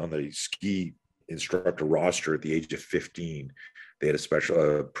literally on the ski instructor roster at the age of 15. They had a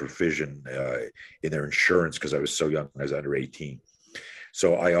special provision in their insurance because I was so young. I was under 18.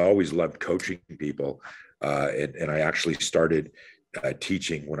 So I always loved coaching people, and I actually started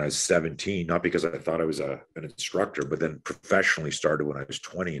teaching when I was 17, not because I thought I was an instructor, but then professionally started when I was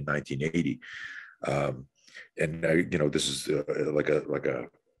 20 in 1980. And this is like a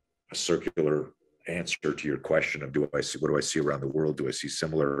circular answer to your question of what do I see around the world? Do I see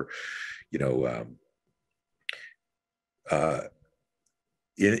similar, you know, uh,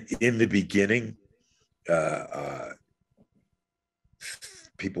 in the beginning, uh, uh,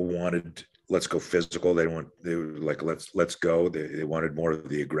 people wanted let's go physical. They were like let's go. They wanted more of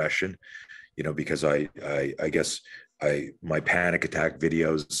the aggression, because I guess my panic attack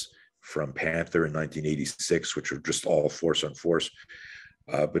videos from Panther in 1986, which were just all force on force.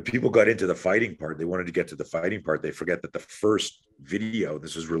 But people got into the fighting part. They wanted to get to the fighting part. They forget that the first video,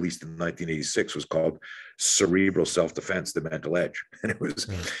 this was released in 1986, was called Cerebral Self-Defense, The Mental Edge. And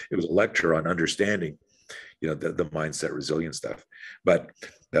mm, it was a lecture on understanding, the mindset resilience stuff. But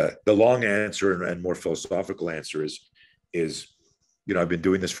the long answer and more philosophical answer is, I've been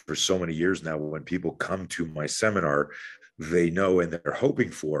doing this for so many years now. When people come to my seminar, they know and they're hoping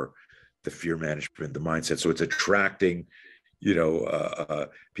for the fear management, the mindset. So it's attracting,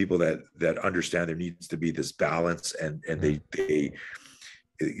 people that understand there needs to be this balance, and mm, they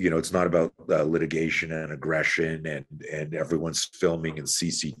it's not about litigation and aggression and everyone's filming and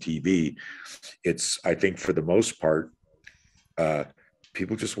CCTV. It's, I think, for the most part, uh,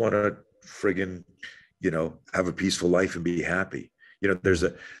 people just want to friggin', have a peaceful life and be happy. There's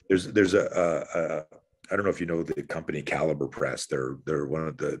mm. a I don't know if you know the company Caliber Press. They're one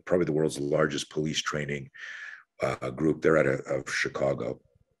of probably the world's largest police training group. They're of Chicago,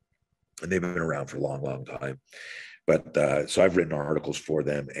 and they've been around for a long time. But so I've written articles for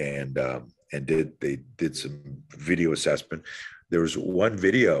them, and they did some video assessment. There was one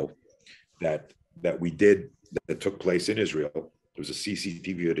video that we did that took place in Israel. There was a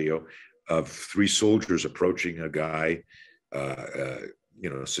CCTV video of three soldiers approaching a guy,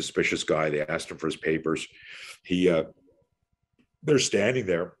 suspicious guy. They asked him for his papers. They're standing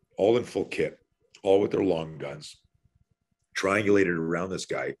there, all in full kit, all with their long guns, triangulated around this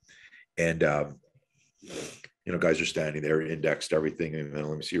guy, and guys are standing there, indexed everything, and then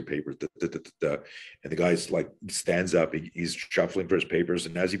let me see your papers. And the guy's like stands up, he's shuffling for his papers,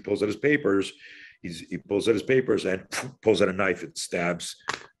 and as he pulls out his papers, he pulls out his papers and pulls out a knife and stabs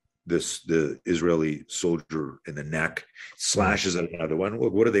the Israeli soldier in the neck, slashes at another one.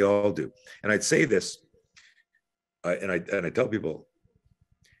 What do they all do? And I'd say this, and I tell people,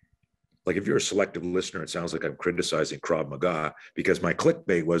 like, if you're a selective listener, it sounds like I'm criticizing Krav Maga, because my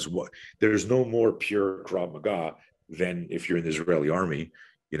clickbait was, there's no more pure Krav Maga than if you're in the Israeli army,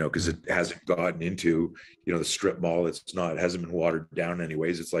 because it hasn't gotten into, the strip mall. It hasn't been watered down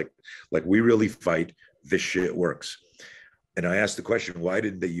anyways. It's like we really fight. This shit works. And I asked the question, why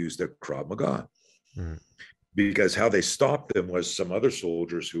didn't they use their Krav Maga? Mm. Because how they stopped them was some other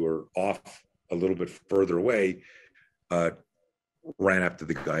soldiers who were off a little bit further away, ran up to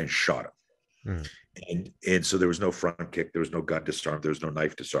the guy and shot him. And so there was no front kick, there was no gun disarm, there was no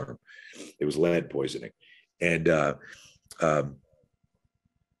knife disarm. It was lead poisoning. And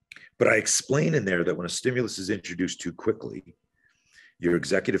but I explain in there that when a stimulus is introduced too quickly, your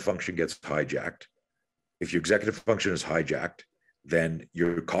executive function gets hijacked. If your executive function is hijacked, then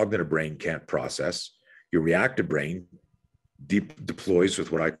your cognitive brain can't process. Your reactive brain deploys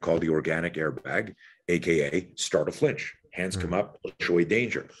with what I call the organic airbag, aka startle-flinch. Hands come up, push away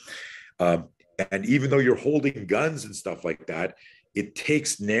danger. And even though you're holding guns and stuff like that, it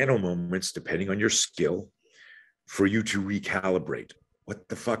takes nano moments, depending on your skill, for you to recalibrate. What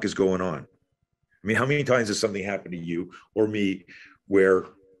the fuck is going on? I mean, how many times has something happened to you or me where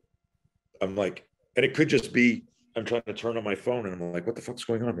I'm like, And it could just be, I'm trying to turn on my phone and I'm like, what the fuck's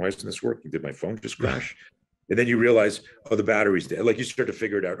going on? Why isn't this working? Did my phone just crash? And then you realize, oh, the battery's dead. Like you start to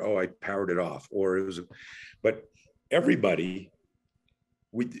figure it out. Oh, I powered it off, or it was, but everybody,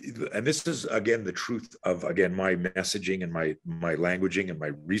 and this is again the truth of again my messaging and my languaging and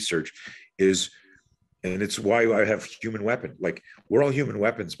my research is, and it's why I have human weapon. Like we're all human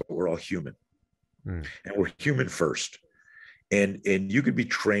weapons, but we're all human, and we're human first. And you could be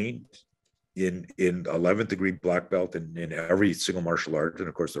trained in 11th degree black belt in every single martial art, and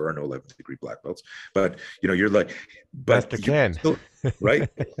of course there are no 11th degree black belts, but you're like, but Master Ken, still, right?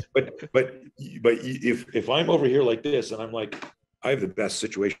 but if I'm over here like this and I'm like, I have the best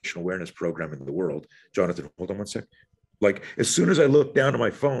situational awareness program in the world, Jonathan, hold on one sec. Like as soon as I look down at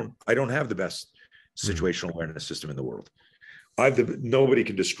my phone, I don't have the best situational awareness system in the world. Nobody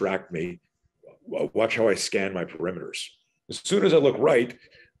can distract me. Watch how I scan my perimeters. As soon as I look right,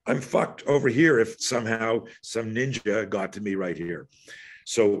 I'm fucked over here if somehow some ninja got to me right here.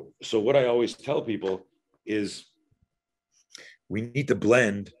 So what I always tell people is we need to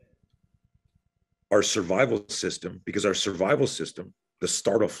blend our survival system, because our survival system, the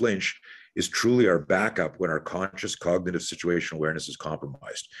startle-flinch, is truly our backup when our conscious cognitive situational awareness is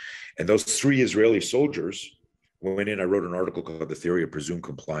compromised. And those 3 Israeli soldiers went in, I wrote an article called The Theory of Presumed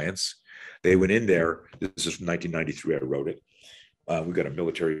Compliance. They went in there, this is 1993, I wrote it. We've got a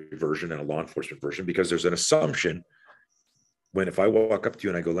military version and a law enforcement version, because there's an assumption when, if I walk up to you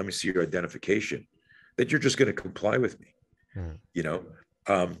and I go, let me see your identification, that you're just going to comply with me,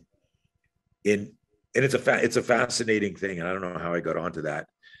 and it's a fascinating thing. And I don't know how I got onto that,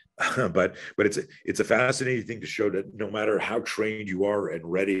 but it's a fascinating thing to show that no matter how trained you are and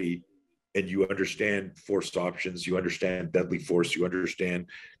ready, and you understand force options, you understand deadly force, you understand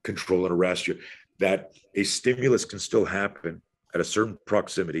control and arrest, that a stimulus can still happen at a certain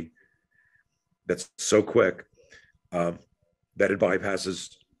proximity that's so quick that it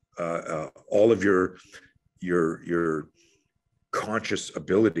bypasses all of your conscious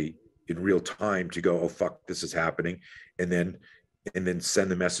ability in real time to go, oh fuck, this is happening, and then send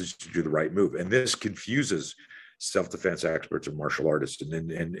the message to do the right move. And this confuses self-defense experts and martial artists.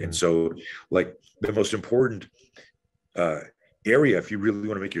 And so, like, the most important area, if you really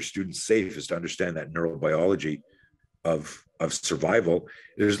want to make your students safe, is to understand that neurobiology of survival.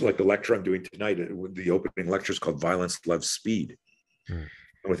 There's like the lecture I'm doing tonight, the opening lecture is called Violence Loves Speed. And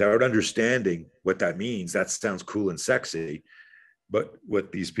without understanding what that means, that sounds cool and sexy, but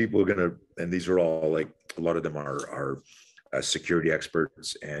what these people are gonna, and these are all, like, a lot of them are security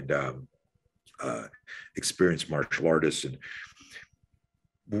experts and experienced martial artists, and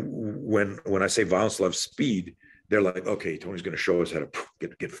when I say violence loves speed, they're like, okay, Tony's going to show us how to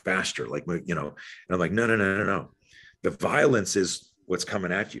get faster, like, and I'm like, no. The violence is what's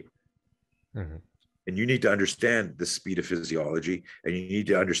coming at you. And you need to understand the speed of physiology, and you need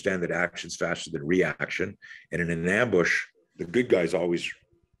to understand that action's faster than reaction. And in an ambush, the good guy's always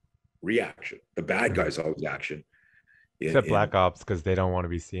reaction, the bad guy's always action. Except Black Ops, because they don't want to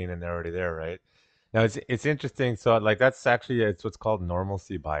be seen and they're already there, right? Now it's interesting. So like that's actually, it's what's called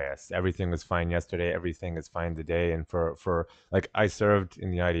normalcy bias. Everything was fine yesterday, everything is fine today. And for like, I served in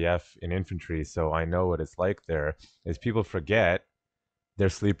the IDF in infantry, so I know what it's like. There is, people forget they're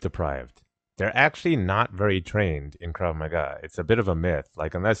sleep deprived. They're actually not very trained in Krav Maga. It's a bit of a myth.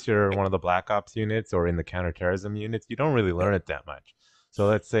 Like, unless you're one of the Black Ops units or in the counterterrorism units, you don't really learn it that much. So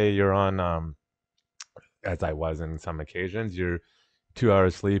let's say you're on as I was in some occasions, you're 2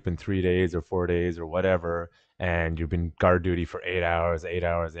 hours sleep in 3 days or 4 days or whatever, and you've been guard duty for 8 hours, 8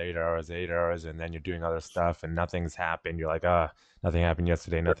 hours, 8 hours, 8 hours, and then you're doing other stuff and nothing's happened. You're like, nothing happened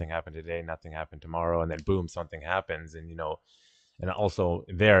yesterday, nothing happened today, nothing happened tomorrow, and then boom, something happens. And and also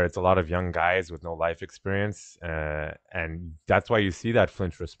there, it's a lot of young guys with no life experience, and that's why you see that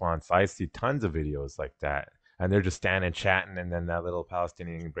flinch response. I see tons of videos like that. And they're just standing chatting, and then that little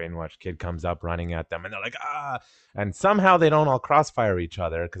Palestinian brainwashed kid comes up running at them, and they're like, and somehow they don't all crossfire each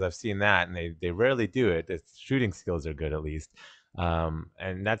other, because I've seen that, and they rarely do it. Its shooting skills are good, at least,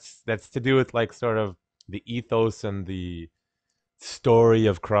 and that's to do with, like, sort of the ethos and the story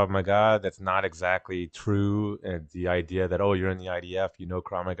of Krav Maga that's not exactly true. The idea that, oh, you're in the IDF,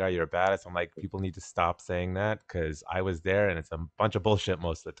 Krav Maga, you're a badass. I'm like, people need to stop saying that, because I was there, and it's a bunch of bullshit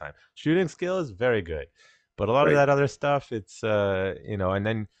most of the time. Shooting skill is very good. But a lot of that other stuff, it's, and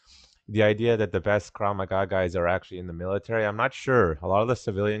then the idea that the best Krav Maga guys are actually in the military, I'm not sure. A lot of the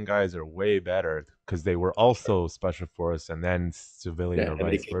civilian guys are way better, because they were also special force and then civilian, or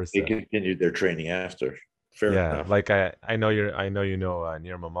vice versa. They continued their training after. Fair enough. Like I know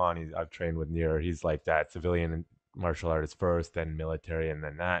Nir Maman. I've trained with Nir. He's like that, civilian martial artist first, then military, and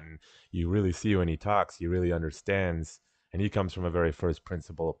then that. And you really see when he talks, he really understands, and he comes from a very first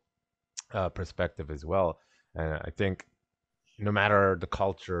principle perspective as well. And I think no matter the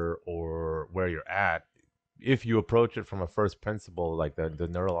culture or where you're at, if you approach it from a first principle, like the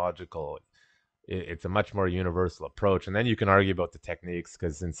neurological, it's a much more universal approach. And then you can argue about the techniques,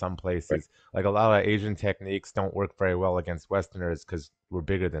 because in some Right. places, like a lot of Asian techniques don't work very well against Westerners because we're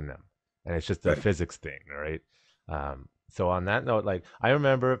bigger than them, and it's just a Right. physics thing, right? So on that note, like I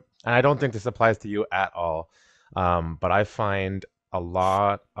remember, and I don't think this applies to you at all, but I find a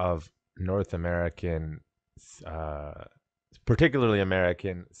lot of North American, uh, particularly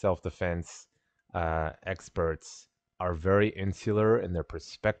American self-defense experts are very insular in their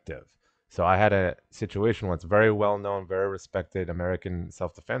perspective. So I had a situation once, very well known, very respected American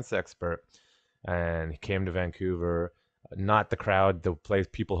self-defense expert, and he came to Vancouver. Not the crowd, the place,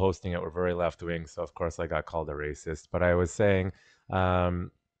 people hosting it were very left wing, so of course I got called a racist. But I was saying,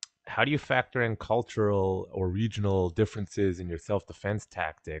 um, how do you factor in cultural or regional differences in your self-defense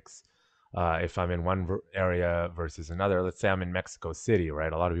tactics? If I'm in one area versus another, let's say I'm in Mexico City,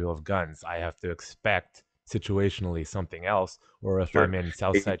 right? A lot of people have guns. I have to expect situationally something else. Or if I'm Sure. in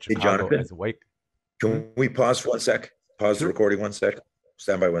Southside Hey, Chicago Jonathan, as a white, hmm? can we pause for 1 sec? Pause the Sure. recording 1 sec.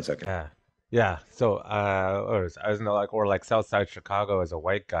 Stand by 1 second. Yeah. Yeah. So, or I was in like, or like Southside Chicago as a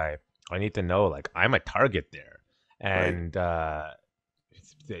white guy, I need to know like I'm a target there, Right. and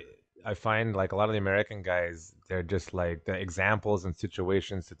it's, I find like a lot of the American guys, they're just like the examples and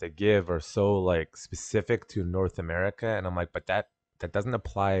situations that they give are so like specific to North America, and I'm like, but that doesn't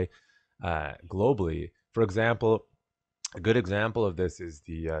apply globally. For example, a good example of this is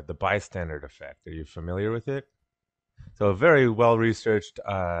the bystander effect. Are you familiar with it? So a very well researched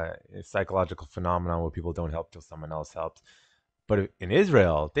psychological phenomenon where people don't help till someone else helps. But in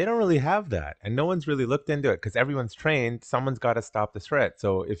Israel, they don't really have that, and no one's really looked into it because everyone's trained. Someone's got to stop the threat.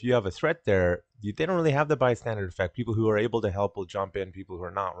 So if you have a threat there, they don't really have the bystander effect. People who are able to help will jump in. People who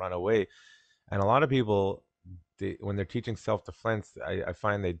are not run away. And a lot of people, when they're teaching self-defense, I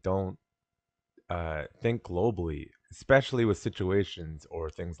find they don't think globally, especially with situations or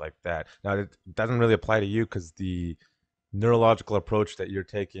things like that. Now, it doesn't really apply to you because the neurological approach that you're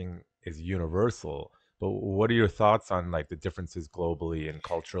taking is universal. But what are your thoughts on like the differences globally and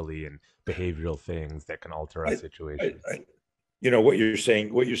culturally and behavioral things that can alter a I, situation? I, you know what you're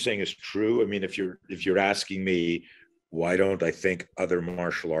saying is true. I mean, if you're asking me, why don't I think other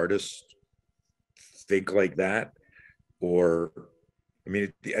martial artists think like that? Or, I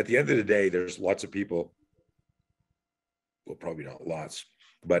mean, at the end of the day, there's lots of people. Well, probably not lots,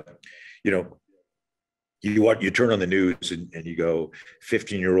 but you know, you turn on the news and you go,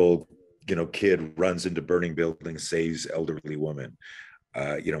 15-year-old kid runs into burning buildings, saves elderly woman.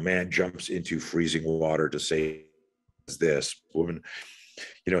 Man jumps into freezing water to save this woman.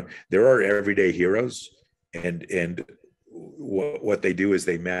 There are everyday heroes, and what they do is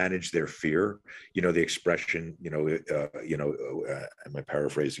they manage their fear. The expression, am I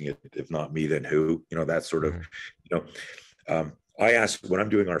paraphrasing it? If not me, then who? That sort of, Mm-hmm. you know, I ask when I'm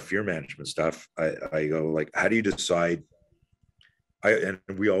doing our fear management stuff, I go like, how do you decide? And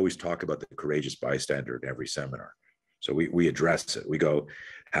we always talk about the courageous bystander in every seminar. So we address it. We go,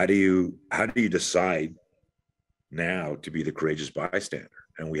 how do you decide now to be the courageous bystander?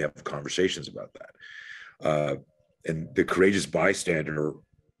 And we have conversations about that. And the courageous bystander,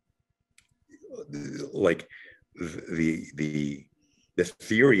 like the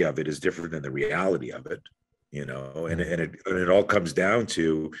theory of it is different than the reality of it, and it all comes down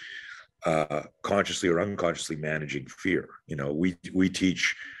to consciously or unconsciously managing fear.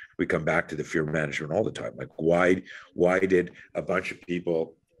 We come back to the fear management all the time. Like, why did a bunch of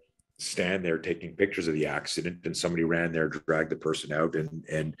people stand there taking pictures of the accident, and somebody ran there, dragged the person out,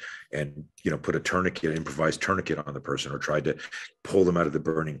 and put a tourniquet, improvised tourniquet on the person, or tried to pull them out of the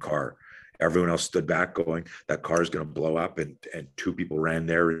burning car? Everyone else stood back going, that car is going to blow up, and two people ran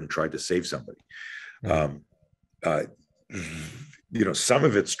there and tried to save somebody. Mm-hmm. uh, some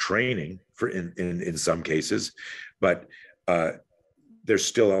of it's training for in some cases, but there's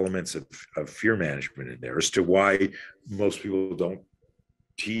still elements of fear management in there as to why most people don't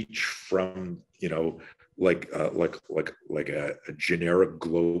teach from like a generic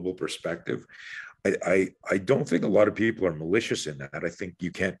global perspective. I don't think a lot of people are malicious in that. I think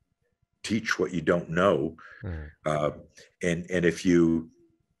you can't teach what you don't know. Mm-hmm. And if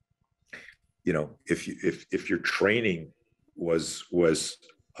if your training was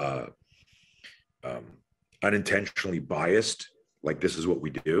uh, um, unintentionally biased, like this is what we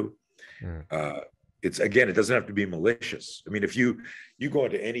do, it doesn't have to be malicious. I mean, if you go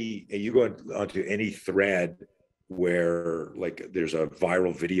onto any thread where like there's a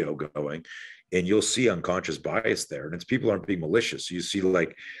viral video going and you'll see unconscious bias there, and it's people aren't being malicious. You see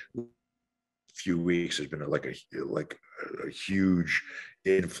like few weeks there's been a huge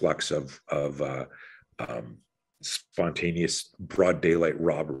influx of spontaneous broad daylight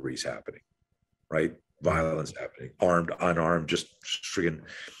robberies happening, right? Violence happening, armed, unarmed, just friggin'.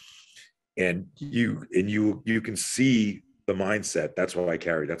 And you can see the mindset. That's why I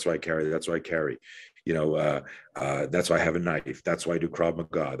carry. That's why I carry. That's why I carry. That's why I have a knife. That's why I do Krav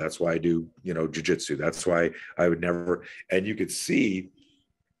Maga. That's why I do jiu-jitsu. That's why I would never. And you could see,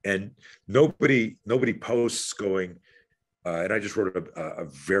 and nobody posts going. And I just wrote a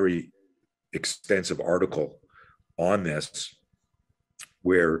very extensive article on this,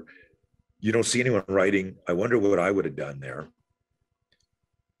 where you don't see anyone writing, I wonder what I would have done there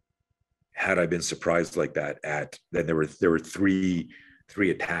had I been surprised like that. Then there were three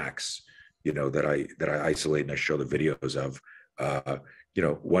attacks, that I isolate and I show the videos of.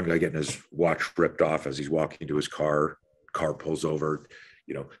 One guy getting his watch ripped off as he's walking to his car pulls over,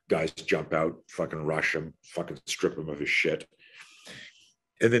 guys jump out, fucking rush him, fucking strip him of his shit.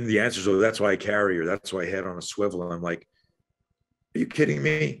 And then the answer is, oh, that's why I carry, or that's why I head on a swivel. And I'm like, are you kidding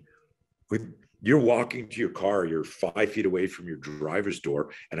me? You're walking to your car, you're 5 feet away from your driver's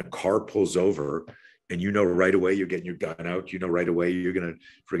door, and a car pulls over, and right away you're getting your gun out. Right away you're gonna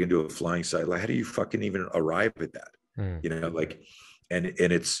friggin' do a flying side. Like, how do you fucking even arrive at that? And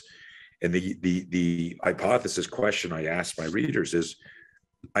the hypothesis question I ask my readers is,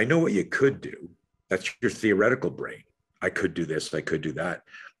 I know what you could do. That's your theoretical brain. I could do this, I could do that.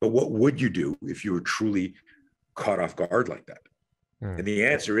 But what would you do if you were truly caught off guard like that? And the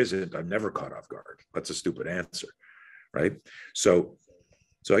answer isn't, I'm never caught off guard. That's a stupid answer, right? So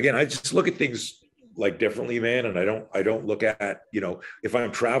again, I just look at things like differently, man. And I don't look at, if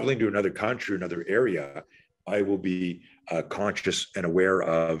I'm traveling to another country, another area, I will be conscious and aware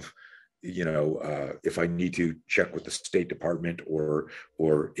of, if I need to check with the State Department or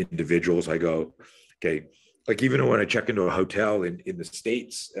individuals, I go, okay. Like even when I check into a hotel in the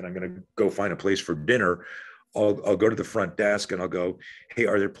States and I'm going to go find a place for dinner, I'll go to the front desk and I'll go, hey,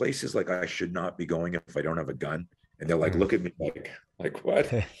 are there places like I should not be going if I don't have a gun? And they'll like look at me like what?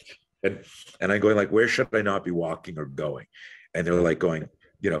 and I'm going like, where should I not be walking or going? And they're like going,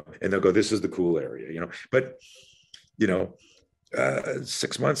 and they'll go, this is the cool area, But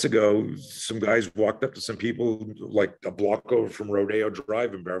 6 months ago, some guys walked up to some people like a block over from Rodeo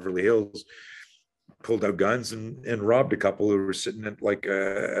Drive in Beverly Hills, pulled out guns and robbed a couple who were sitting at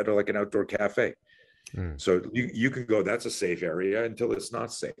an outdoor cafe. So you can go, that's a safe area, until it's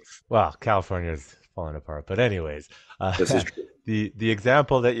not safe. Well, California's falling apart, but anyways, this is true. the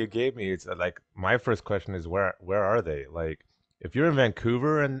example that you gave me, it's like my first question is where are they? Like, if you're in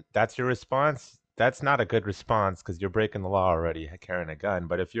Vancouver and that's your response, that's not a good response because you're breaking the law already carrying a gun.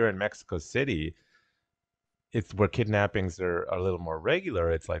 But if you're in Mexico City, it's where kidnappings are a little more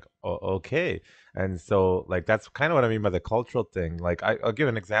regular. It's like, okay. And so like, that's kind of what I mean by the cultural thing. Like I'll give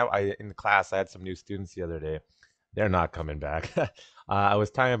an example. In the class, I had some new students the other day. They're not coming back. I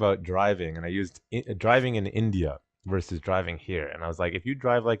was talking about driving, and I used driving in India versus driving here. And I was like, if you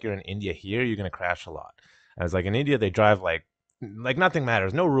drive like you're in India here, you're going to crash a lot. I was like, in India, they drive like nothing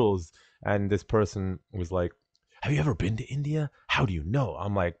matters, no rules. And this person was like, have you ever been to India? How do you know?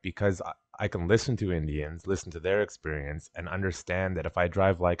 I'm like, because I can listen to Indians, listen to their experience, and understand that if I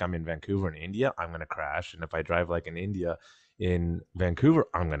drive like I'm in Vancouver in India, I'm going to crash. And if I drive like in India in Vancouver,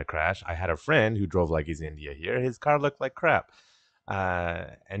 I'm going to crash. I had a friend who drove like he's India here. His car looked like crap.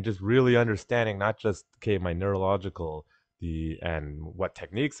 And just really understanding not just, okay, my neurological, and what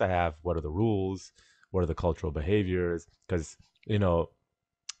techniques I have, what are the rules, what are the cultural behaviors. Because,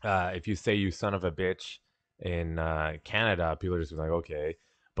 if you say you son of a bitch in Canada, people are just like, okay.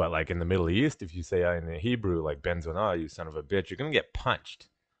 But like in the Middle East, if you say in the Hebrew, like Ben Zonah, you son of a bitch, you're going to get punched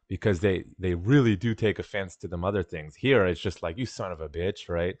because they really do take offense to them other things. Here, it's just like, you son of a bitch,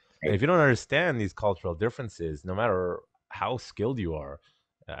 right? And if you don't understand these cultural differences, no matter how skilled you are,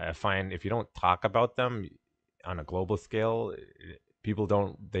 I find if you don't talk about them on a global scale,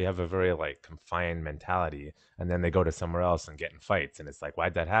 people they have a very like confined mentality, and then they go to somewhere else and get in fights, and it's like,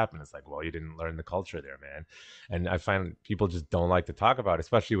 why'd that happen? It's like, well, you didn't learn the culture there, man. And I find people just don't like to talk about it,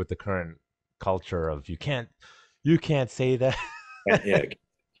 especially with the current culture of you can't say that. Yeah,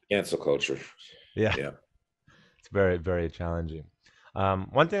 cancel culture. Yeah, yeah, it's very, very challenging.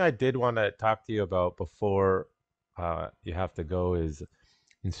 One thing I did want to talk to you about before you have to go is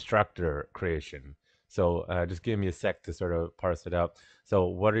instructor creation. So just give me a sec to sort of parse it out.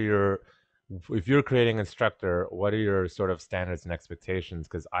 So if you're creating instructor, what are your sort of standards and expectations?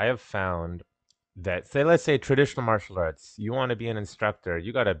 Because I have found that say, let's say traditional martial arts, you want to be an instructor,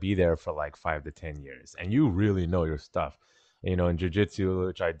 you got to be there for like 5 to 10 years, and you really know your stuff. In jiu-jitsu,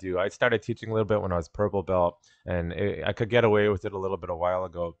 which I do, I started teaching a little bit when I was purple belt, and I could get away with it a little bit a while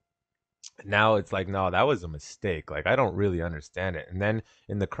ago. Now it's like, no, that was a mistake. Like, I don't really understand it. And then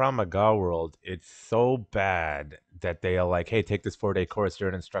in the Krav Maga world, it's so bad that they are like, hey, take this 4-day course, you're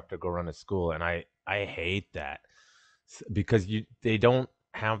an instructor, go run a school. And I hate that because they don't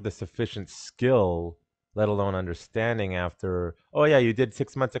have the sufficient skill, let alone understanding after, oh yeah, you did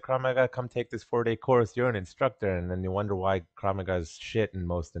 6 months of Krav Maga, come take this 4-day course, you're an instructor. And then you wonder why Krav Maga is shit in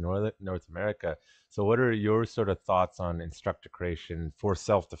most of North America. So what are your sort of thoughts on instructor creation for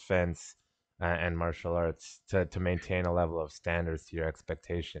self-defense and martial arts to maintain a level of standards to your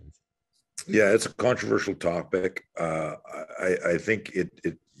expectations? Yeah, it's a controversial topic. I think you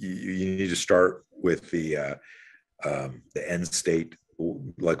need to start with the end state.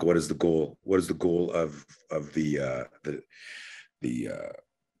 Like, what is the goal? What is the goal of the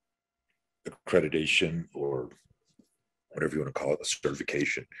accreditation, or whatever you want to call it, the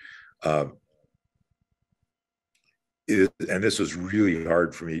certification? And this was really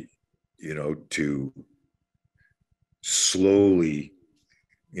hard for me, to slowly,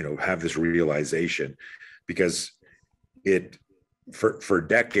 have this realization, because for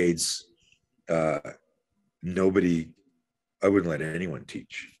decades, nobody, I wouldn't let anyone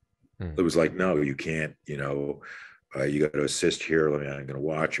teach. It was like, no, you can't, you got to assist here. I'm going to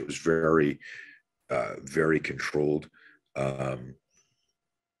watch. It was very, very controlled,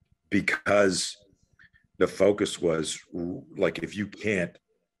 because the focus was like, if you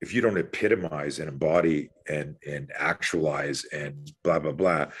don't epitomize and embody and actualize and blah, blah,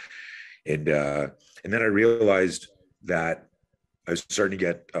 blah. And then I realized that I was starting to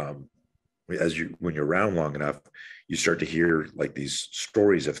get, when you're around long enough, you start to hear like these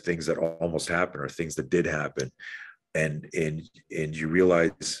stories of things that almost happened or things that did happen. And you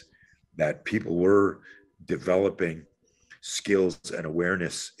realize that people were developing skills and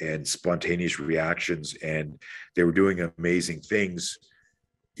awareness and spontaneous reactions, and they were doing amazing things,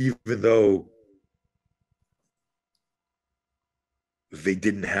 even though they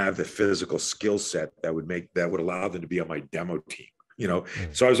didn't have the physical skill set that would allow them to be on my demo team.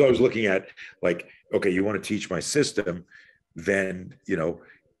 So I was always looking at, like, okay, you want to teach my system, then,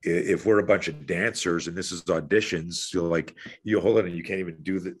 if we're a bunch of dancers and this is auditions, you're like, you hold on, and you can't even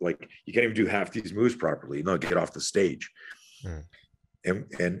do half these moves properly. Get off the stage. And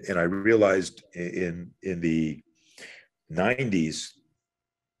I realized in the 90s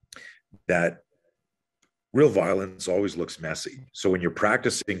that real violence always looks messy. So when you're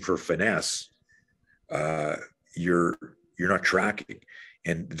practicing for finesse, you're not tracking.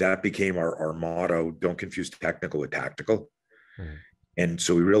 And that became our motto: don't confuse technical with tactical. And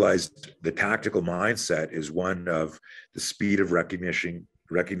so we realized the tactical mindset is one of the speed of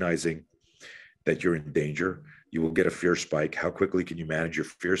recognizing that you're in danger. You will get a fear spike. How quickly can you manage your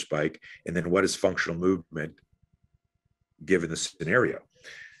fear spike? And then what is functional movement given the scenario?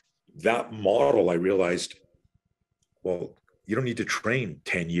 That model, I realized, well, you don't need to train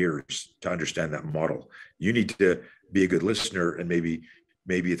 10 years to understand that model. You need to be a good listener, and maybe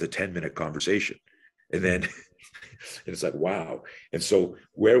it's a 10-minute conversation. And then it's like, wow. And so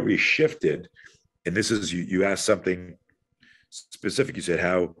where we shifted, and this is, you asked something specific. You said,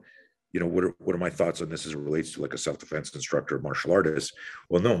 how, what are my thoughts on this as it relates to like a self-defense instructor, martial artist?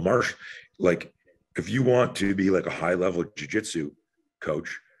 Well, no, like, if you want to be like a high-level jiu-jitsu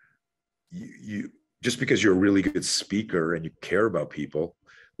coach, you just because you're a really good speaker and you care about people,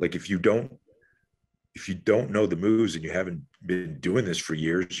 like, if you don't know the moves and you haven't been doing this for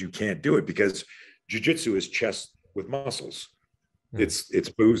years, you can't do it, because jiu-jitsu is chess with muscles. It's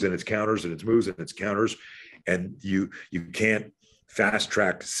moves and it's counters, and it's moves and it's counters, and you can't fast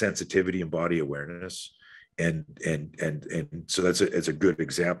track sensitivity and body awareness. And so it's a good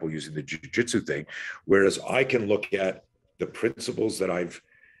example using the jiu-jitsu thing. Whereas I can look at the principles that I've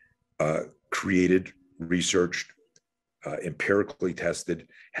created, researched, empirically tested,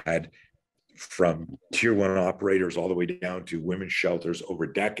 had from tier 1 operators all the way down to women's shelters over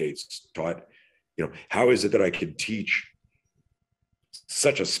decades, taught, how is it that I can teach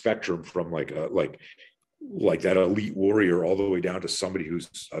such a spectrum from like that elite warrior all the way down to somebody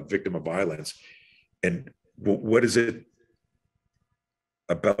who's a victim of violence? And what is it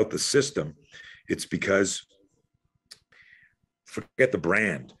about the system? It's because, forget the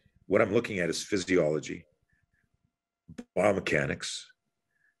brand. What I'm looking at is physiology, biomechanics,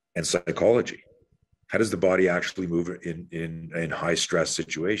 and psychology. How does the body actually move in high stress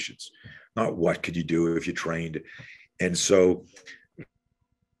situations? Not what could you do if you trained. And so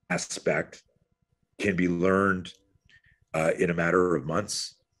aspect can be learned in a matter of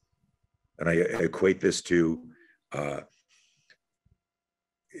months. And I equate this to, and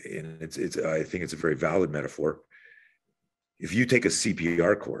I think it's a very valid metaphor. If you take a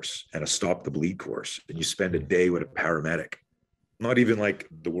CPR course and a stop the bleed course, and you spend a day with a paramedic, not even like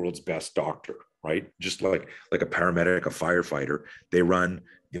the world's best doctor, right? Just like a paramedic, a firefighter, they run,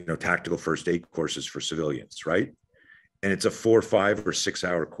 tactical first aid courses for civilians, right? And it's a 4, 5, or 6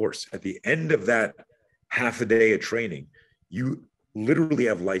 hour course. At the end of that half a day of training, you literally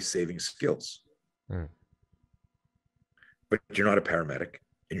have life-saving skills. But you're not a paramedic,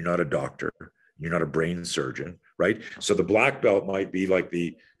 and you're not a doctor, you're not a brain surgeon, right? So the black belt might be like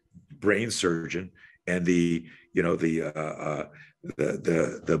the brain surgeon, and the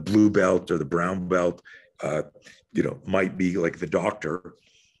blue belt or the brown belt, might be like the doctor.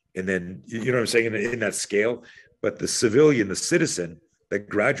 And then, what I'm saying, in that scale. But the civilian, the citizen that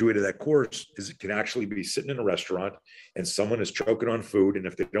graduated that course can actually be sitting in a restaurant and someone is choking on food. And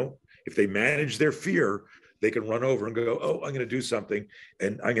if they manage their fear, they can run over and go, oh, I'm going to do something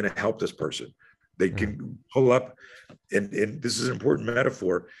and I'm going to help this person. They can pull up. And this is an important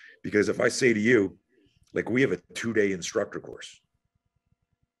metaphor, because if I say to you, like, we have a 2-day instructor course.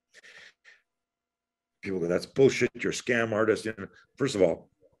 People go, that's bullshit. You're a scam artist. First of all,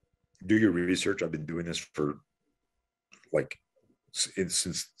 do your research. I've been doing this for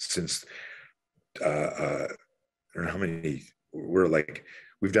since I don't know how many. We're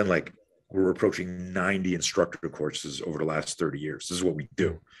approaching 90 instructor courses over the last 30 years. This is what we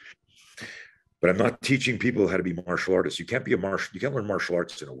do. But I'm not teaching people how to be martial artists. You can't learn martial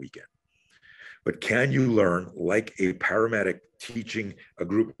arts in a weekend. But can you learn, like a paramedic teaching a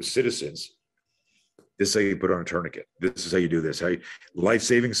group of citizens, this is how you put on a tourniquet. This is how you do this.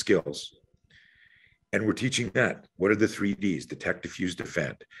 Life-saving skills. And we're teaching that. What are the 3 Ds? Detect, diffuse,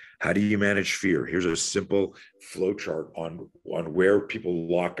 defend. How do you manage fear? Here's a simple flow chart on where people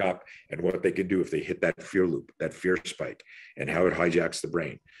lock up and what they can do if they hit that fear loop, that fear spike, and how it hijacks the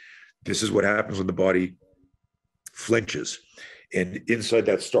brain. This is what happens when the body flinches. And inside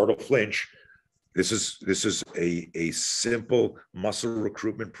that startle-flinch, this is a simple muscle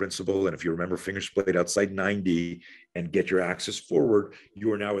recruitment principle. And if you remember, finger split outside 90 and get your axis forward,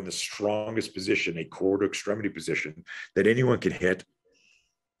 you are now in the strongest position, a core to extremity position that anyone can hit,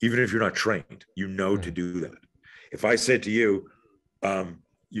 even if you're not trained. To do that. If I said to you,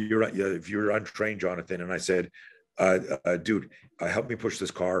 if you're untrained, Jonathan, and I said, dude, help me push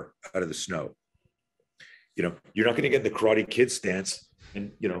this car out of the snow. You're not going to get in the Karate Kid stance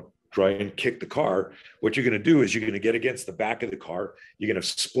and, try and kick the car. What you're going to do is you're going to get against the back of the car. You're going to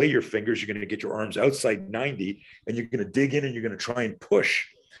splay your fingers. You're going to get your arms outside 90, and you're going to dig in and you're going to try and push.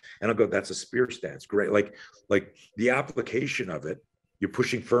 And I'll go, that's a spear stance. Great. Like the application of it, you're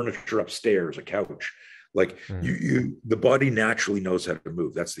pushing furniture upstairs, a couch. The body naturally knows how to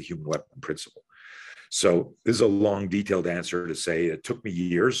move. That's the human weapon principle. So this is a long, detailed answer to say it took me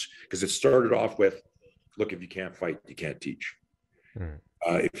years, because it started off with, look, if you can't fight, you can't teach.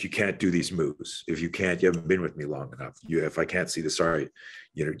 If you can't do these moves, you haven't been with me long enough. If I can't see this, sorry,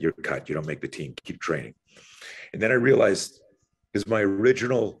 you're cut. You don't make the team. Keep training. And then I realized, because my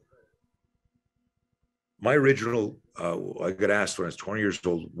original, I got asked when I was 20 years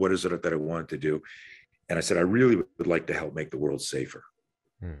old, what is it that I wanted to do? And I said, I really would like to help make the world safer.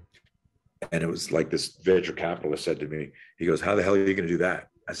 And it was like this venture capitalist said to me, he goes, how the hell are you going to do that?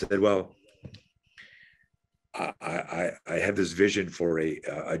 I said, well, I have this vision for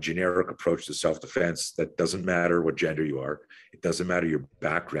a generic approach to self-defense that doesn't matter what gender you are. It doesn't matter your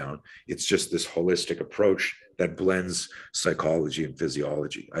background. It's just this holistic approach that blends psychology and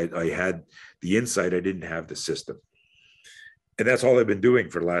physiology. I had the insight. I didn't have the system. And that's all I've been doing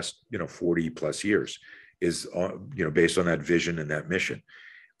for the last, 40 plus years is, based on that vision and that mission.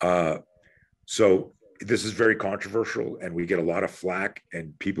 So this is very controversial, and we get a lot of flack,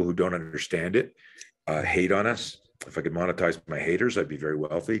 and people who don't understand it hate on us. If I could monetize my haters, I'd be very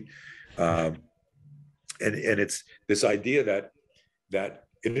wealthy. And it's this idea that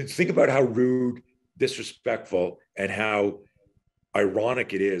think about how rude, disrespectful, and how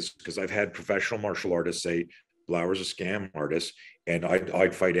ironic it is, because I've had professional martial artists say Blauer's a scam artist, and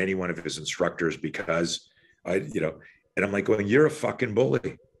I'd fight any one of his instructors because and I'm like going, you're a fucking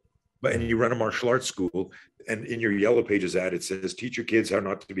bully. And you run a martial arts school, and in your Yellow Pages ad, it says, teach your kids how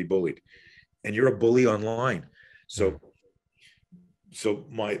not to be bullied. And you're a bully online. So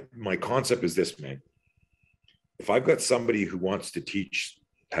my concept is this, man. If I've got somebody who wants to teach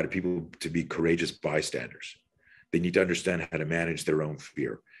how to people to be courageous bystanders, they need to understand how to manage their own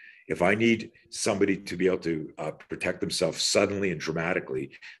fear. If I need somebody to be able to protect themselves suddenly and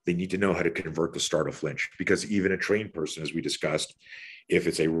dramatically, they need to know how to convert the startle-flinch, because even a trained person, as we discussed, if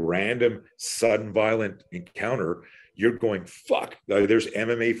it's a random, sudden, violent encounter, you're going, fuck. There's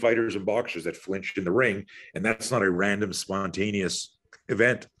MMA fighters and boxers that flinch in the ring, and that's not a random, spontaneous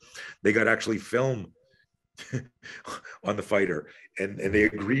event. They got actually film on the fighter, and they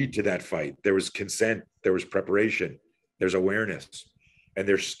agreed to that fight. There was consent, there was preparation, there's awareness, and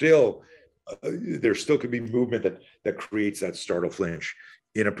there still could be movement that creates that startle-flinch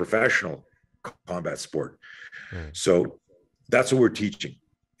in a professional combat sport. So that's what we're teaching,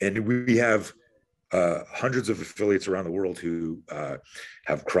 and we have hundreds of affiliates around the world who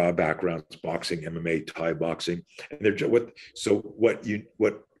have Krav backgrounds, boxing, MMA, Thai boxing, and they're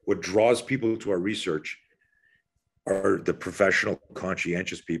what draws people to our research are the professional,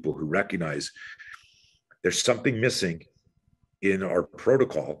 conscientious people who recognize there's something missing in our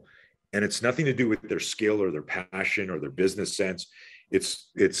protocol, and it's nothing to do with their skill or their passion or their business sense.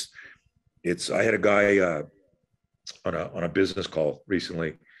 It's I had a guy on a business call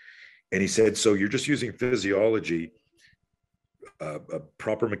recently, and he said, so you're just using physiology,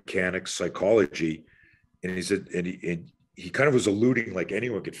 proper mechanics, psychology. And he said, and he kind of was alluding like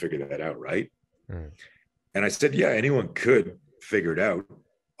anyone could figure that out, right? And I said, yeah, anyone could figure it out.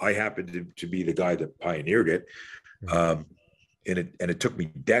 I happened to be the guy that pioneered it. And it took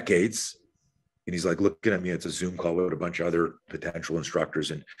me decades. And he's like looking at me, it's a Zoom call with a bunch of other potential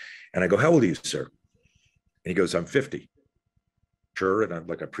instructors. And I go, how old are you, sir? And he goes, I'm 50. Sure. And I'm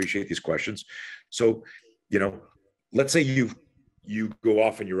like, I appreciate these questions. So, let's say you go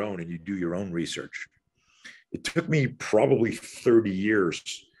off on your own and you do your own research. It took me probably 30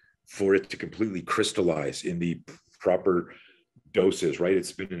 years for it to completely crystallize in the proper doses, right?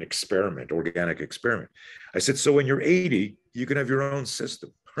 It's been an experiment, organic experiment. I said, so when you're 80, you can have your own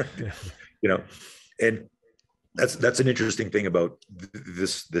system, right? And that's an interesting thing about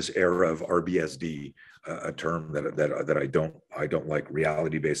this era of RBSD, a term that I don't like,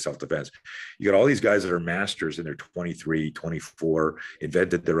 reality-based self-defense. You got all these guys that are masters and they're 23, 24,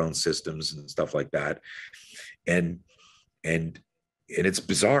 invented their own systems and stuff like that. And it's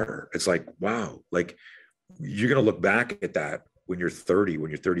bizarre. It's like, wow, like you're going to look back at that when you're 30,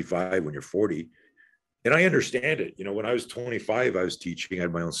 when you're 35, when you're 40. And I understand it. When I was 25, I was teaching, I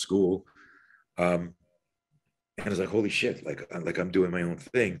had my own school. And I was like, holy shit, like I'm doing my own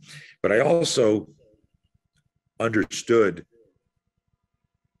thing. But I also understood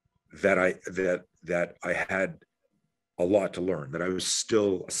that I had a lot to learn, that I was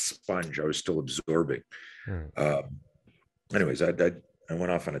still a sponge. I was still absorbing. Anyways, I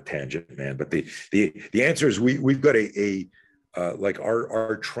went off on a tangent, man. But the answer is we've got a like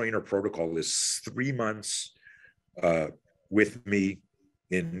our trainer protocol is 3 months with me.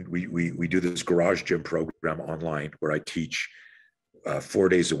 And we do this garage gym program online where I teach 4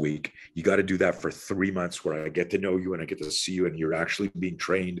 days a week. You got to do that for 3 months where I get to know you and I get to see you, and you're actually being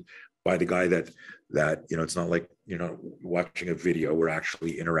trained by the guy that it's not like you're not watching a video. We're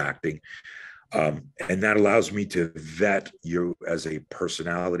actually interacting. And that allows me to vet you as a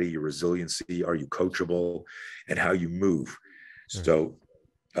personality, your resiliency, are you coachable, and how you move. So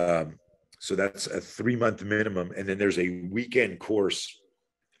that's a 3 month minimum. And then there's a weekend course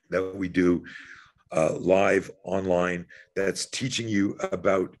that we do live online that's teaching you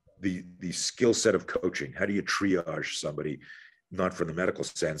about the skill set of coaching. How do you triage somebody, not from the medical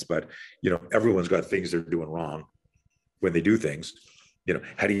sense, but everyone's got things they're doing wrong when they do things.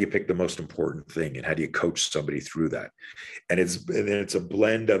 How do you pick the most important thing, and how do you coach somebody through that? And it's a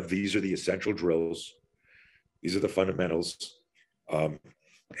blend of, these are the essential drills, these are the fundamentals,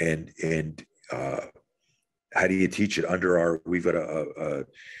 and how do you teach it under we've got a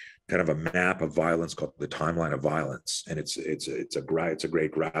kind of a map of violence called the timeline of violence. And it's a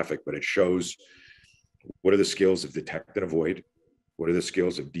great graphic, but it shows what are the skills of detect and avoid, what are the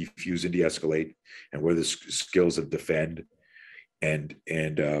skills of defuse and de-escalate, and what are the skills of defend, and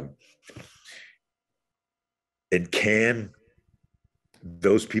can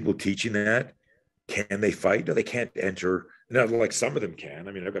those people teaching that, can they fight? No, they can't enter. Now, like some of them can.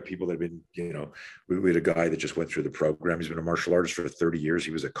 I mean, I've got people that have been, we had a guy that just went through the program. He's been a martial artist for 30 years.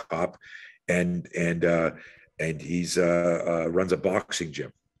 He was a cop, and he's runs a boxing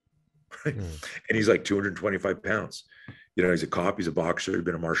gym. And he's like 225 pounds. He's a cop. He's a boxer. He's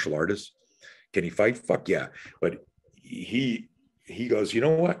been a martial artist. Can he fight? Fuck yeah. But he goes, you know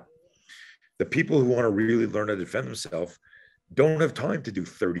what? The people who want to really learn how to defend themselves don't have time to do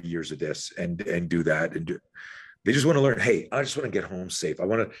 30 years of this and do that. They just want to learn, hey, I just want to get home safe. I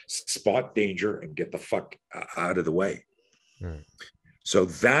want to spot danger and get the fuck out of the way. So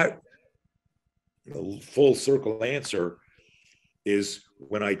that the full circle answer is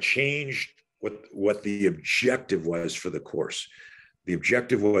when I changed what the objective was for the course. The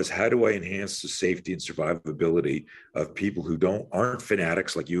objective was, how do I enhance the safety and survivability of people who aren't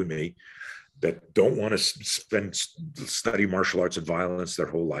fanatics like you and me, that don't want to study martial arts and violence their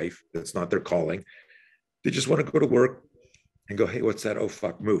whole life. That's not their calling. They just want to go to work and go, hey, what's that? Oh,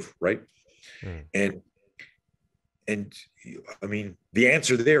 fuck, move, right? Mm. And I mean, the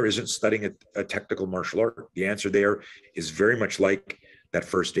answer there isn't studying a technical martial art. The answer there is very much like that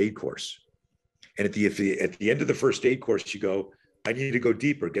first aid course. And at the end of the first aid course, you go, I need to go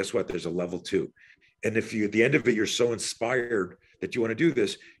deeper. Guess what? There's a level 2. And if you, at the end of it, you're so inspired that you want to do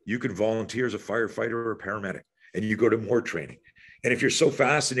this, you can volunteer as a firefighter or a paramedic, and you go to more training. And if you're so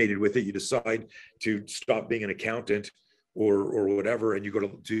fascinated with it, you decide to stop being an accountant or whatever, and you go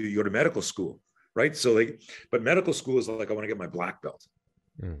to medical school, right? So but medical school is like, I want to get my black belt.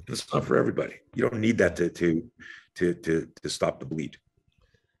 It's not for everybody. You don't need that to stop the bleed.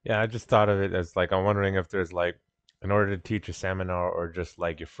 Yeah, I just thought of it as like, I'm wondering if there's like, in order to teach a seminar or just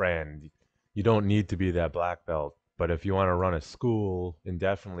like your friend, you don't need to be that black belt. But if you want to run a school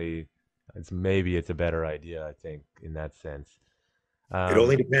indefinitely, it's a better idea, I think, in that sense. It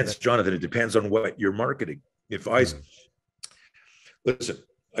only But, depends, Jonathan. It depends on what you're marketing. If I listen,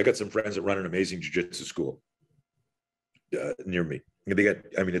 I got some friends that run an amazing jiu-jitsu school near me. They got,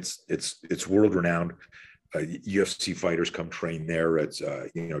 I mean, it's world renowned. UFC fighters come train there. It's down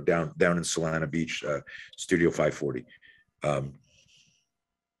in Solana Beach, Studio 540.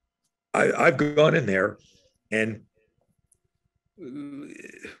 I've gone in there, and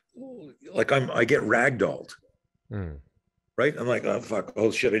like I get ragdolled. Right? I'm like, oh fuck,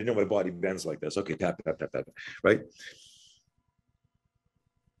 oh shit, I didn't know my body bends like this. Okay, tap, tap, tap, tap, right?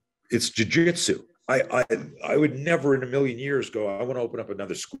 It's jiu-jitsu. I would never in a million years go, I want to open up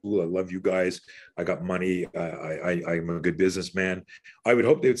another school. I love you guys. I got money. I'm a good businessman. I would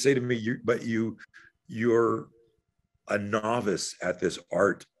hope they would say to me, you're a novice at this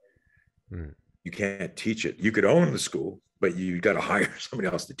art. You can't teach it. You could own the school, but you got to hire somebody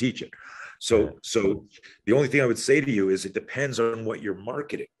else to teach it. So the only thing I would say to you is it depends on what you're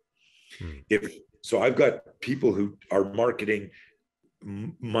marketing. So I've got people who are marketing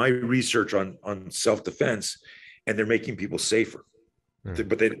my research on self-defense, and they're making people safer.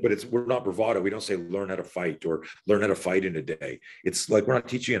 We're not bravado. We don't say learn how to fight or learn how to fight in a day. It's like, we're not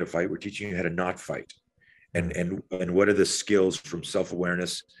teaching you how to fight. We're teaching you how to not fight. And what are the skills from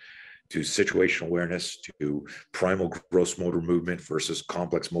self-awareness to situational awareness to primal gross motor movement versus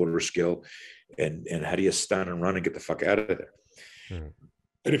complex motor skill, and how do you stun and run and get the fuck out of there?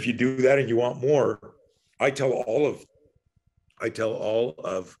 And if you do that and you want more, I tell all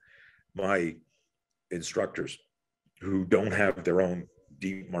of my instructors who don't have their own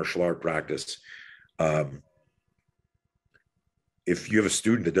deep martial art practice, if you have a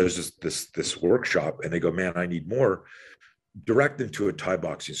student that does this workshop and they go, man, I need more, direct them to a Thai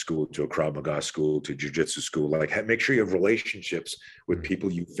boxing school, to a Krav Maga school, to jiu-jitsu school. Like, make sure you have relationships with people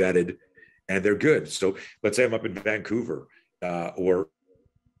you vetted and they're good. So let's say I'm up in Vancouver or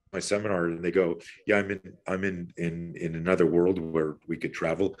my seminar, and they go, yeah, I'm in another world where we could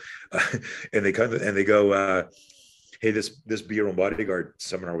travel. And they go, hey, this Be Your Own Bodyguard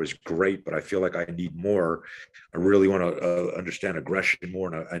seminar was great, but I feel like I need more. I really want to understand aggression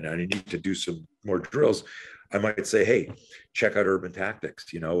more, and I need to do some more drills. I might say, hey, check out Urban Tactics,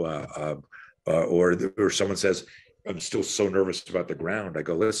 or someone says, I'm still so nervous about the ground. I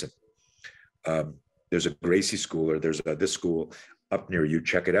go, listen, there's a Gracie school, or there's this school up near you.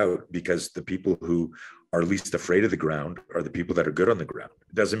 Check it out, because the people who are least afraid of the ground are the people that are good on the ground.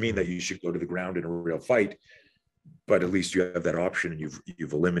 It doesn't mean that you should go to the ground in a real fight, but at least you have that option, and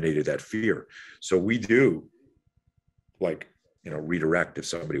you've eliminated that fear. So we do redirect if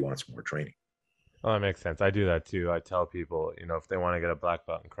somebody wants more training. Oh, that makes sense. I do that too. I tell people, if they want to get a black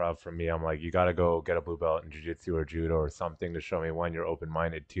belt in Krav from me, I'm like, you got to go get a blue belt in jiu-jitsu or judo or something to show me, one, you're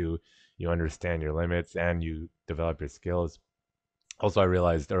open-minded, two, you understand your limits, and you develop your skills. Also, I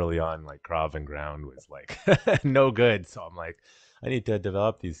realized early on, like, Krav and ground was like no good. So I'm like, I need to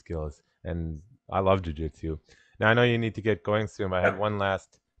develop these skills. And I love jiu-jitsu. Now, I know you need to get going soon, but I had one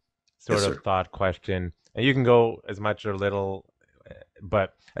last sort of thought question. And you can go as much or little,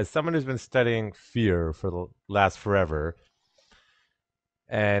 but as someone who's been studying fear for the last forever,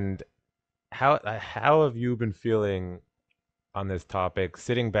 and how have you been feeling on this topic,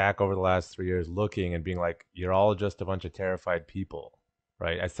 sitting back over the last 3 years, looking and being like, you're all just a bunch of terrified people,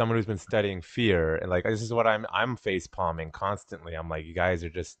 right? As someone who's been studying fear, and like, this is what I'm face palming constantly. I'm like, you guys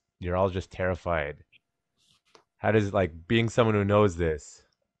you're all just terrified. How does like being someone who knows this?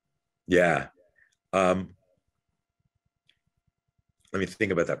 Yeah. Um, Let me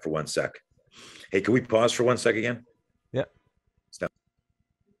think about that for 1 sec. Hey, can we pause for 1 sec again? Yeah.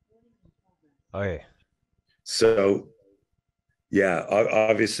 Okay. So, yeah,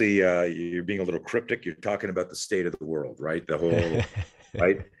 obviously, you're being a little cryptic. You're talking about the state of the world, right? The whole,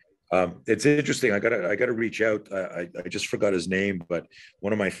 right? It's interesting. I gotta reach out. I just forgot his name, but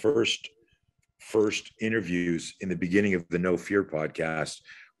one of my first interviews in the beginning of the No Fear podcast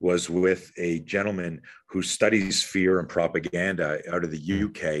was with a gentleman who studies fear and propaganda out of the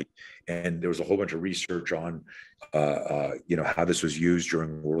UK, and there was a whole bunch of research on, how this was used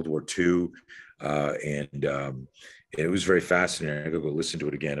during World War II, and it was very fascinating. I gotta go listen to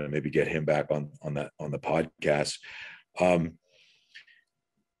it again and maybe get him back on the podcast. Um,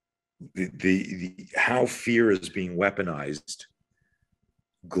 the how fear is being weaponized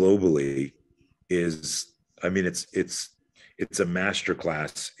globally is, I mean, it's a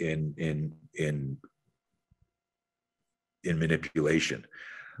masterclass in manipulation,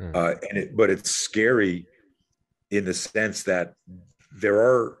 Hmm. but it's scary in the sense that there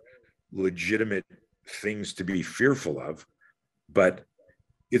are legitimate things to be fearful of, but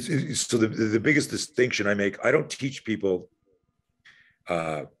it's so the biggest distinction I make. I don't teach people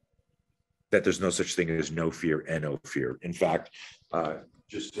uh, that there's no such thing as no fear and no fear. In fact,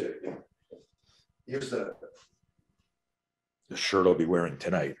 just to, here's the shirt I'll be wearing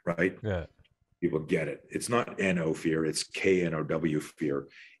tonight, right? Yeah. People get it. It's not NO fear, it's KNOW fear.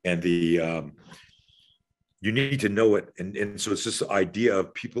 And you need to know it. And so it's this idea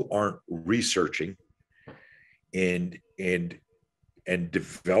of people aren't researching and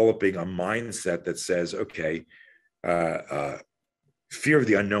developing a mindset that says, okay, fear of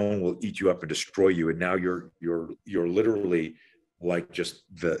the unknown will eat you up and destroy you. And now you're literally like just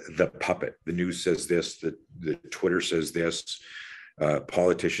the puppet. The news says this, the Twitter says this,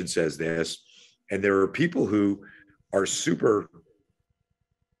 politician says this. And there are people who are super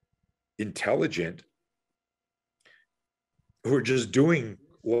intelligent who are just doing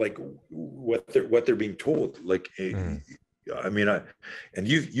like what they're being told. Like, I mean, and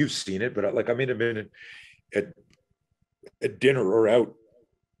you've seen it, but I'm in at dinner or out.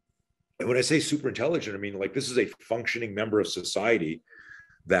 And when I say super intelligent, I mean, like, this is a functioning member of society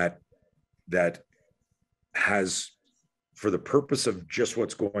that has, for the purpose of just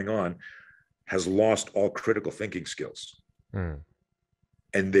what's going on, has lost all critical thinking skills. And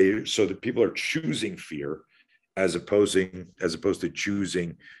so that people are choosing fear as opposed to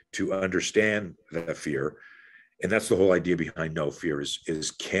choosing to understand that fear. And that's the whole idea behind no fear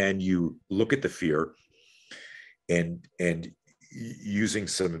is can you look at the fear and using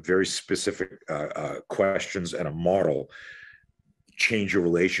some very specific questions and a model, change your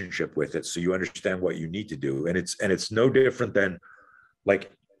relationship with it so you understand what you need to do. And it's no different than,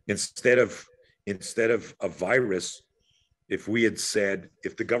 like, instead of a virus, if we had said,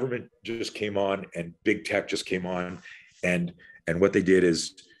 if the government just came on and big tech just came on and what they did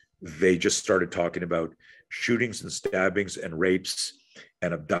is they just started talking about shootings and stabbings and rapes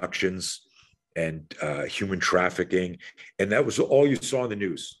and abductions and human trafficking, and that was all you saw in the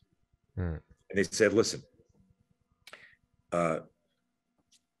news. And they said, listen, I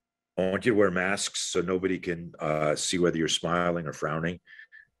want you to wear masks so nobody can see whether you're smiling or frowning.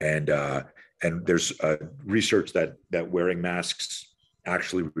 And there's research that wearing masks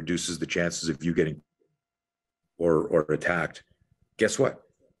actually reduces the chances of you getting or attacked. Guess what?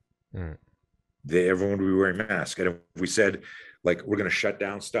 Everyone would be wearing masks. And if we said, like, we're going to shut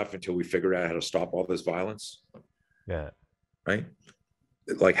down stuff until we figure out how to stop all this violence, right?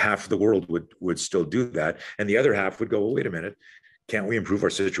 Like, half of the world would still do that, and the other half would go, well, wait a minute, can't we improve our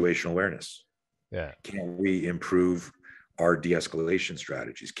situational awareness? Can't we improve our de-escalation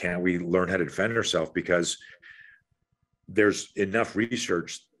strategies? Can't we learn how to defend ourselves? Because there's enough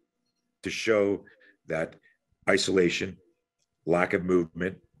research to show that isolation, lack of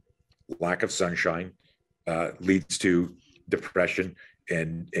movement, lack of sunshine leads to depression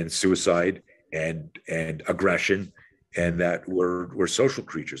and suicide and aggression, and that we're social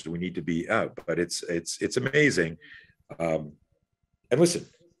creatures. We need to be out. But it's amazing. And listen,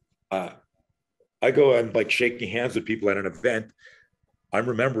 I go and, like, shaking hands with people at an event. I'm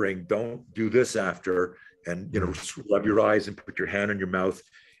remembering, don't do this after, and rub your eyes and put your hand on your mouth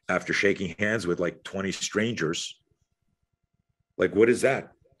after shaking hands with like 20 strangers. Like, what is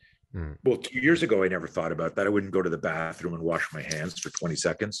that? Well, 2 years ago, I never thought about that. I wouldn't go to the bathroom and wash my hands for 20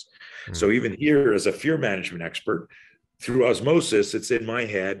 seconds. So even here, as a fear management expert, through osmosis, it's in my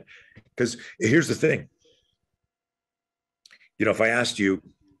head. Because here's the thing. If I asked you,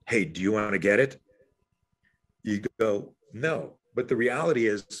 hey, do you want to get it? You go, no. But the reality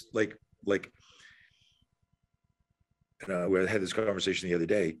is, we had this conversation the other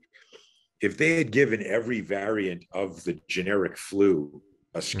day. If they had given every variant of the generic flu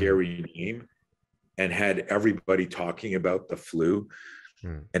a scary name and had everybody talking about the flu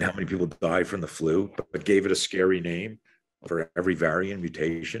and how many people die from the flu, but gave it a scary name for every variant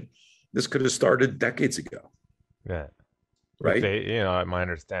mutation, this could have started decades ago. Yeah. Which Right? they, at my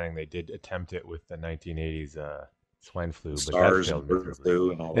understanding, they did attempt it with the 1980s swine flu, but that SARS failed and bird miserably.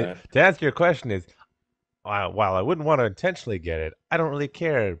 flu and all that. To answer your question is, while I wouldn't want to intentionally get it, I don't really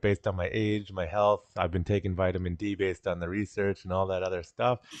care based on my age, my health. I've been taking vitamin D based on the research and all that other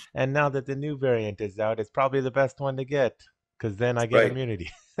stuff. And now that the new variant is out, it's probably the best one to get because then I get Right.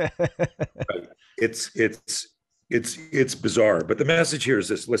 immunity. Right. It's bizarre. But the message here is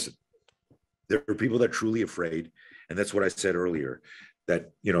this: listen, there are people that are truly afraid, and that's what I said earlier.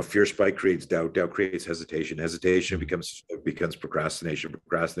 That fear spike creates doubt, doubt creates hesitation, hesitation becomes procrastination,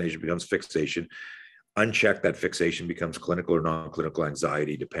 procrastination becomes fixation. Unchecked, that fixation becomes clinical or non-clinical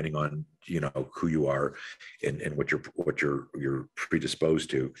anxiety, depending on who you are and what you're predisposed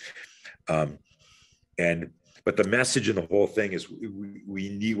to. But the message in the whole thing is we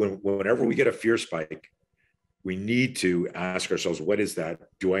need, whenever we get a fear spike, we need to ask ourselves, what is that?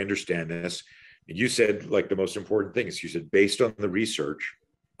 Do I understand this? And you said, like, the most important thing is, you said, based on the research,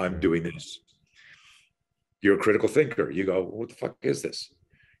 I'm doing this. You're a critical thinker. You go, what the fuck is this?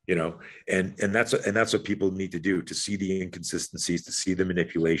 And that's what people need to do, to see the inconsistencies, to see the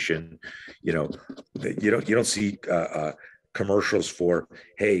manipulation. You don't see commercials for,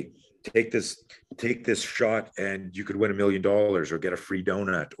 hey, take this shot and you could win $1 million or get a free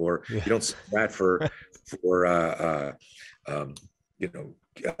donut, or you don't see that for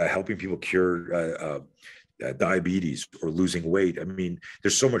helping people cure diabetes or losing weight. I mean,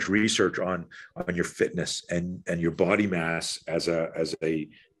 there's so much research on your fitness and your body mass as a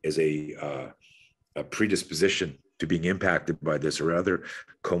predisposition to being impacted by this or other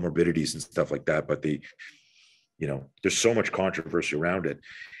comorbidities and stuff like that. But there's so much controversy around it.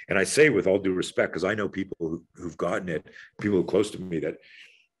 And I say, with all due respect, because I know people who've gotten it, people close to me,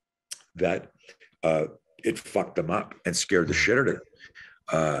 that it fucked them up and scared the shit out of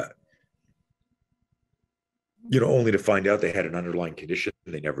them. Only to find out they had an underlying condition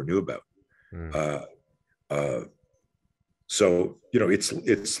they never knew about. So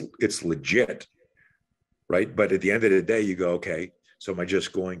it's legit, right? But at the end of the day, you go, okay, so am I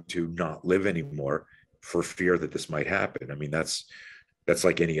just going to not live anymore for fear that this might happen? I mean, that's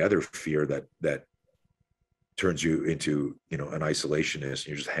like any other fear that turns you into an isolationist. And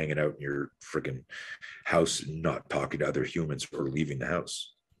you're just hanging out in your freaking house and not talking to other humans or leaving the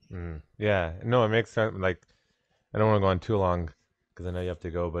house. Yeah, no, it makes sense. Like, I don't want to go on too long because I know you have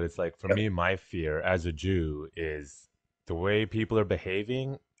to go, but it's like, for me, my fear as a Jew is the way people are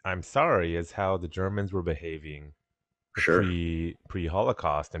behaving. I'm sorry, is how the Germans were behaving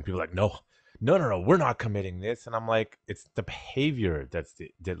pre-Holocaust, and people are like, no, we're not committing this, and I'm like, it's the behavior that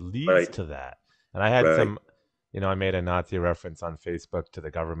leads to that. And I had some, I made a Nazi reference on Facebook to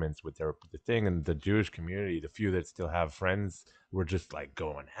the governments with the thing, and the Jewish community, the few that still have friends, were just like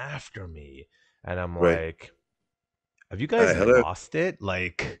going after me, and I'm like, have you guys lost it?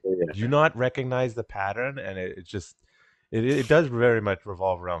 Like, do you not recognize the pattern? And it just, it does very much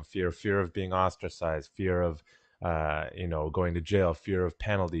revolve around fear of being ostracized, fear of, going to jail, fear of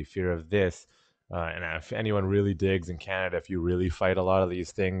penalty, fear of this. And if anyone really digs in Canada, if you really fight a lot of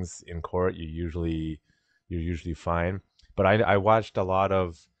these things in court, you're usually fine. But I watched a lot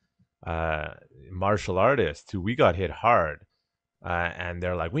of martial artists who we got hit hard. And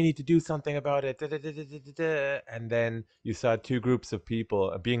they're like, we need to do something about it. And then you saw two groups of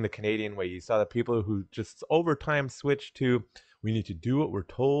people, being the Canadian way, you saw the people who just over time switched to, we need to do what we're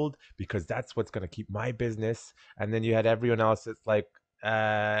told because that's what's going to keep my business. And then you had everyone else that's like,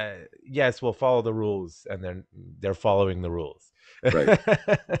 yes, we'll follow the rules. And then they're following the rules. Right.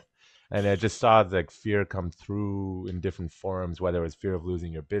 And I just saw like fear come through in different forms, whether it was fear of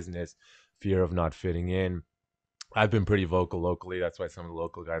losing your business, fear of not fitting in. I've been pretty vocal locally. That's why some of the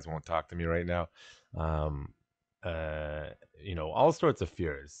local guys won't talk to me right now. All sorts of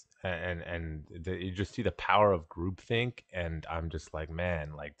fears, and you just see the power of groupthink, and I'm just like,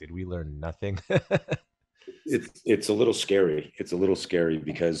 man, like, did we learn nothing? It's a little scary. It's a little scary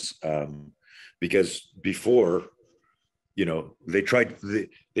because before, they tried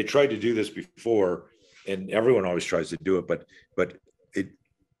to do this before, and everyone always tries to do it, but it.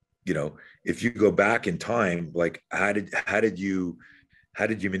 If you go back in time, like how did you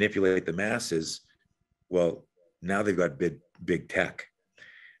manipulate the masses? Well, now they've got big tech.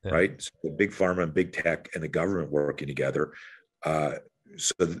 right? So the big pharma and big tech and the government working together,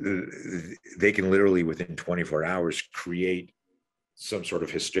 so they can literally within 24 hours create some sort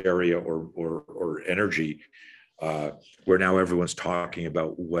of hysteria or energy, where now everyone's talking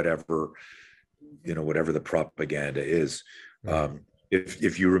about whatever the propaganda is.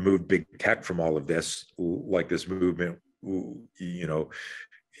 If you remove big tech from all of this, like this movement, you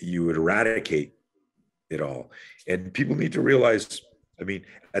would eradicate it all. And people need to realize, I mean,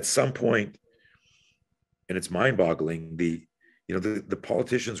 at some point, and it's mind-boggling, the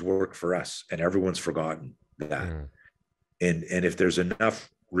politicians work for us, and everyone's forgotten that. And if there's enough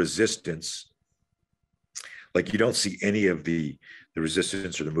resistance, like you don't see any of the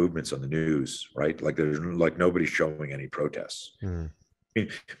resistance or the movements on the news, right? Like there's like nobody's showing any protests. I mean,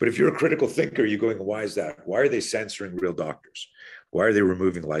 but if you're a critical thinker, you're going, why is that? Why are they censoring real doctors? Why are they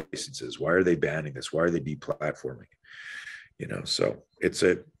removing licenses? Why are they banning this? Why are they deplatforming? So it's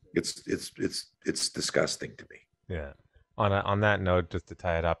disgusting to me. Yeah. On that note, just to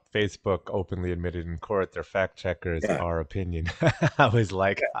tie it up, Facebook openly admitted in court their fact checkers are opinion. I was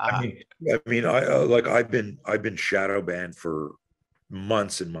like, I've been shadow banned for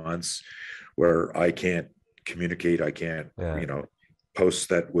months and months, where I can't communicate. I can't, posts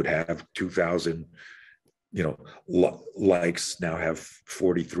that would have 2,000, likes now have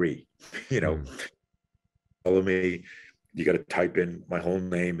 43. Follow me. You got to type in my whole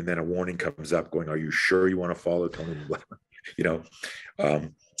name, and then a warning comes up going, "Are you sure you want to follow Tony Blauer?"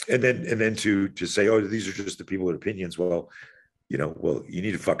 And then to say, "Oh, these are just the people with opinions." Well, you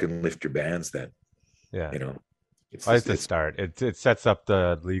need to fucking lift your bans then. Yeah. It's the start. It sets up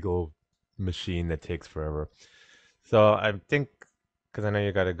the legal machine that takes forever. So I think, because I know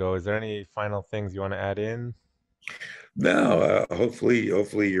you got to go, is there any final things you want to add in? No. Hopefully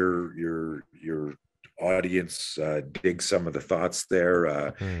your audience digs some of the thoughts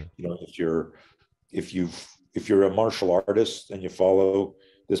there. If you're a martial artist and you follow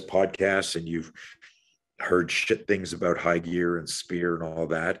this podcast and you've heard shit things about high gear and spear and all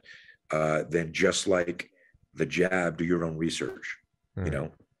that, then just like the jab, do your own research.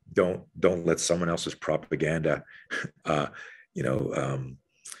 Don't let someone else's propaganda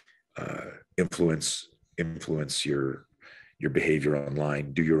influence your behavior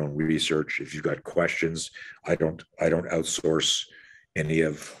online. Do your own research. If you've got questions, I don't outsource any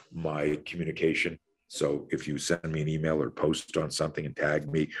of my communication. So if you send me an email or post on something and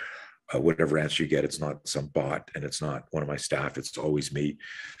tag me, whatever answer you get, it's not some bot and it's not one of my staff. It's always me.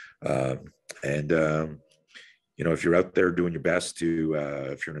 If you're out there doing your best to,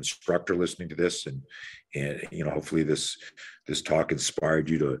 if you're an instructor listening to this, and hopefully this talk inspired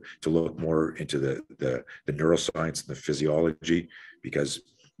you to look more into the neuroscience and the physiology, because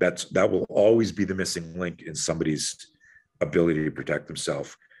that will always be the missing link in somebody's ability to protect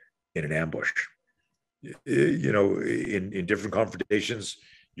themselves in an ambush. In different confrontations,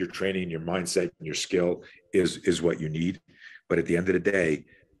 your training, your mindset, and your skill is what you need. But at the end of the day,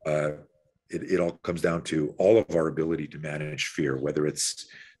 it all comes down to all of our ability to manage fear, whether it's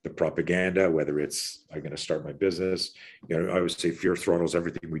the propaganda, whether it's I'm going to start my business. I always say fear throttles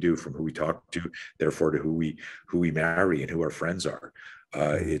everything we do, from who we talk to, therefore to who we marry and who our friends are.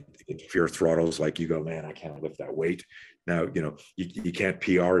 It fear throttles, like you go, man, I can't lift that weight. Now, you can't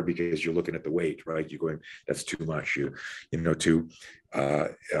PR because you're looking at the weight, right? You're going, that's too much.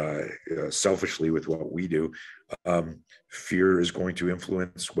 Selfishly with what we do, fear is going to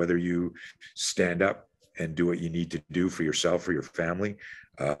influence whether you stand up and do what you need to do for yourself or your family,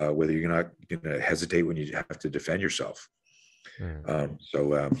 whether you're not going to hesitate when you have to defend yourself.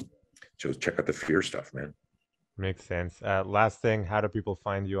 So check out the fear stuff, man. Makes sense. Last thing, how do people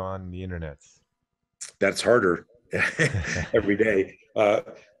find you on the internet? That's harder. Every day.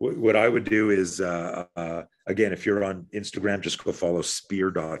 What I would do is, again, if you're on Instagram, just go follow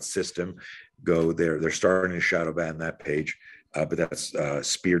spear.system. Go there. They're starting to shadow ban that page, but that's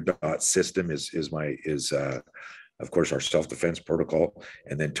spear.system is of course our self-defense protocol.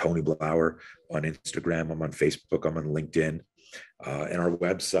 And then Tony Blauer on Instagram. I'm on Facebook. I'm on LinkedIn. And our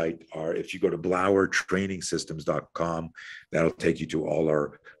website if you go to blauertrainingsystems.com, that'll take you to all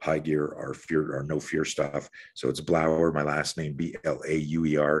our high gear, our no fear stuff. So it's Blauer, my last name,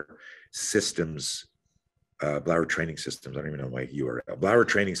 Blauer systems, Blauer Training Systems. I don't even know my URL,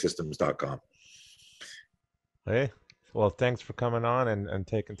 blauertrainingsystems.com. Hey, well, thanks for coming on and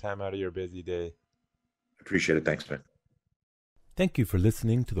taking time out of your busy day. Appreciate it. Thanks, man. Thank you for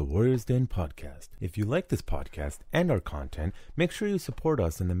listening to the Warriors Den podcast. If you like this podcast and our content, make sure you support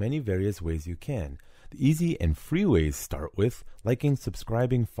us in the many various ways you can. The easy and free ways start with liking,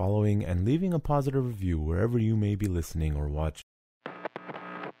 subscribing, following, and leaving a positive review wherever you may be listening or watching.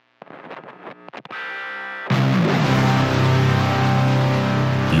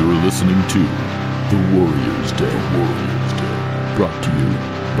 You're listening to The Warrior's Day. Brought to you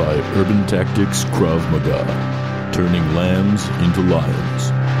by Urban Tactics Krav Maga. Turning lambs into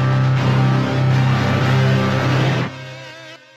lions.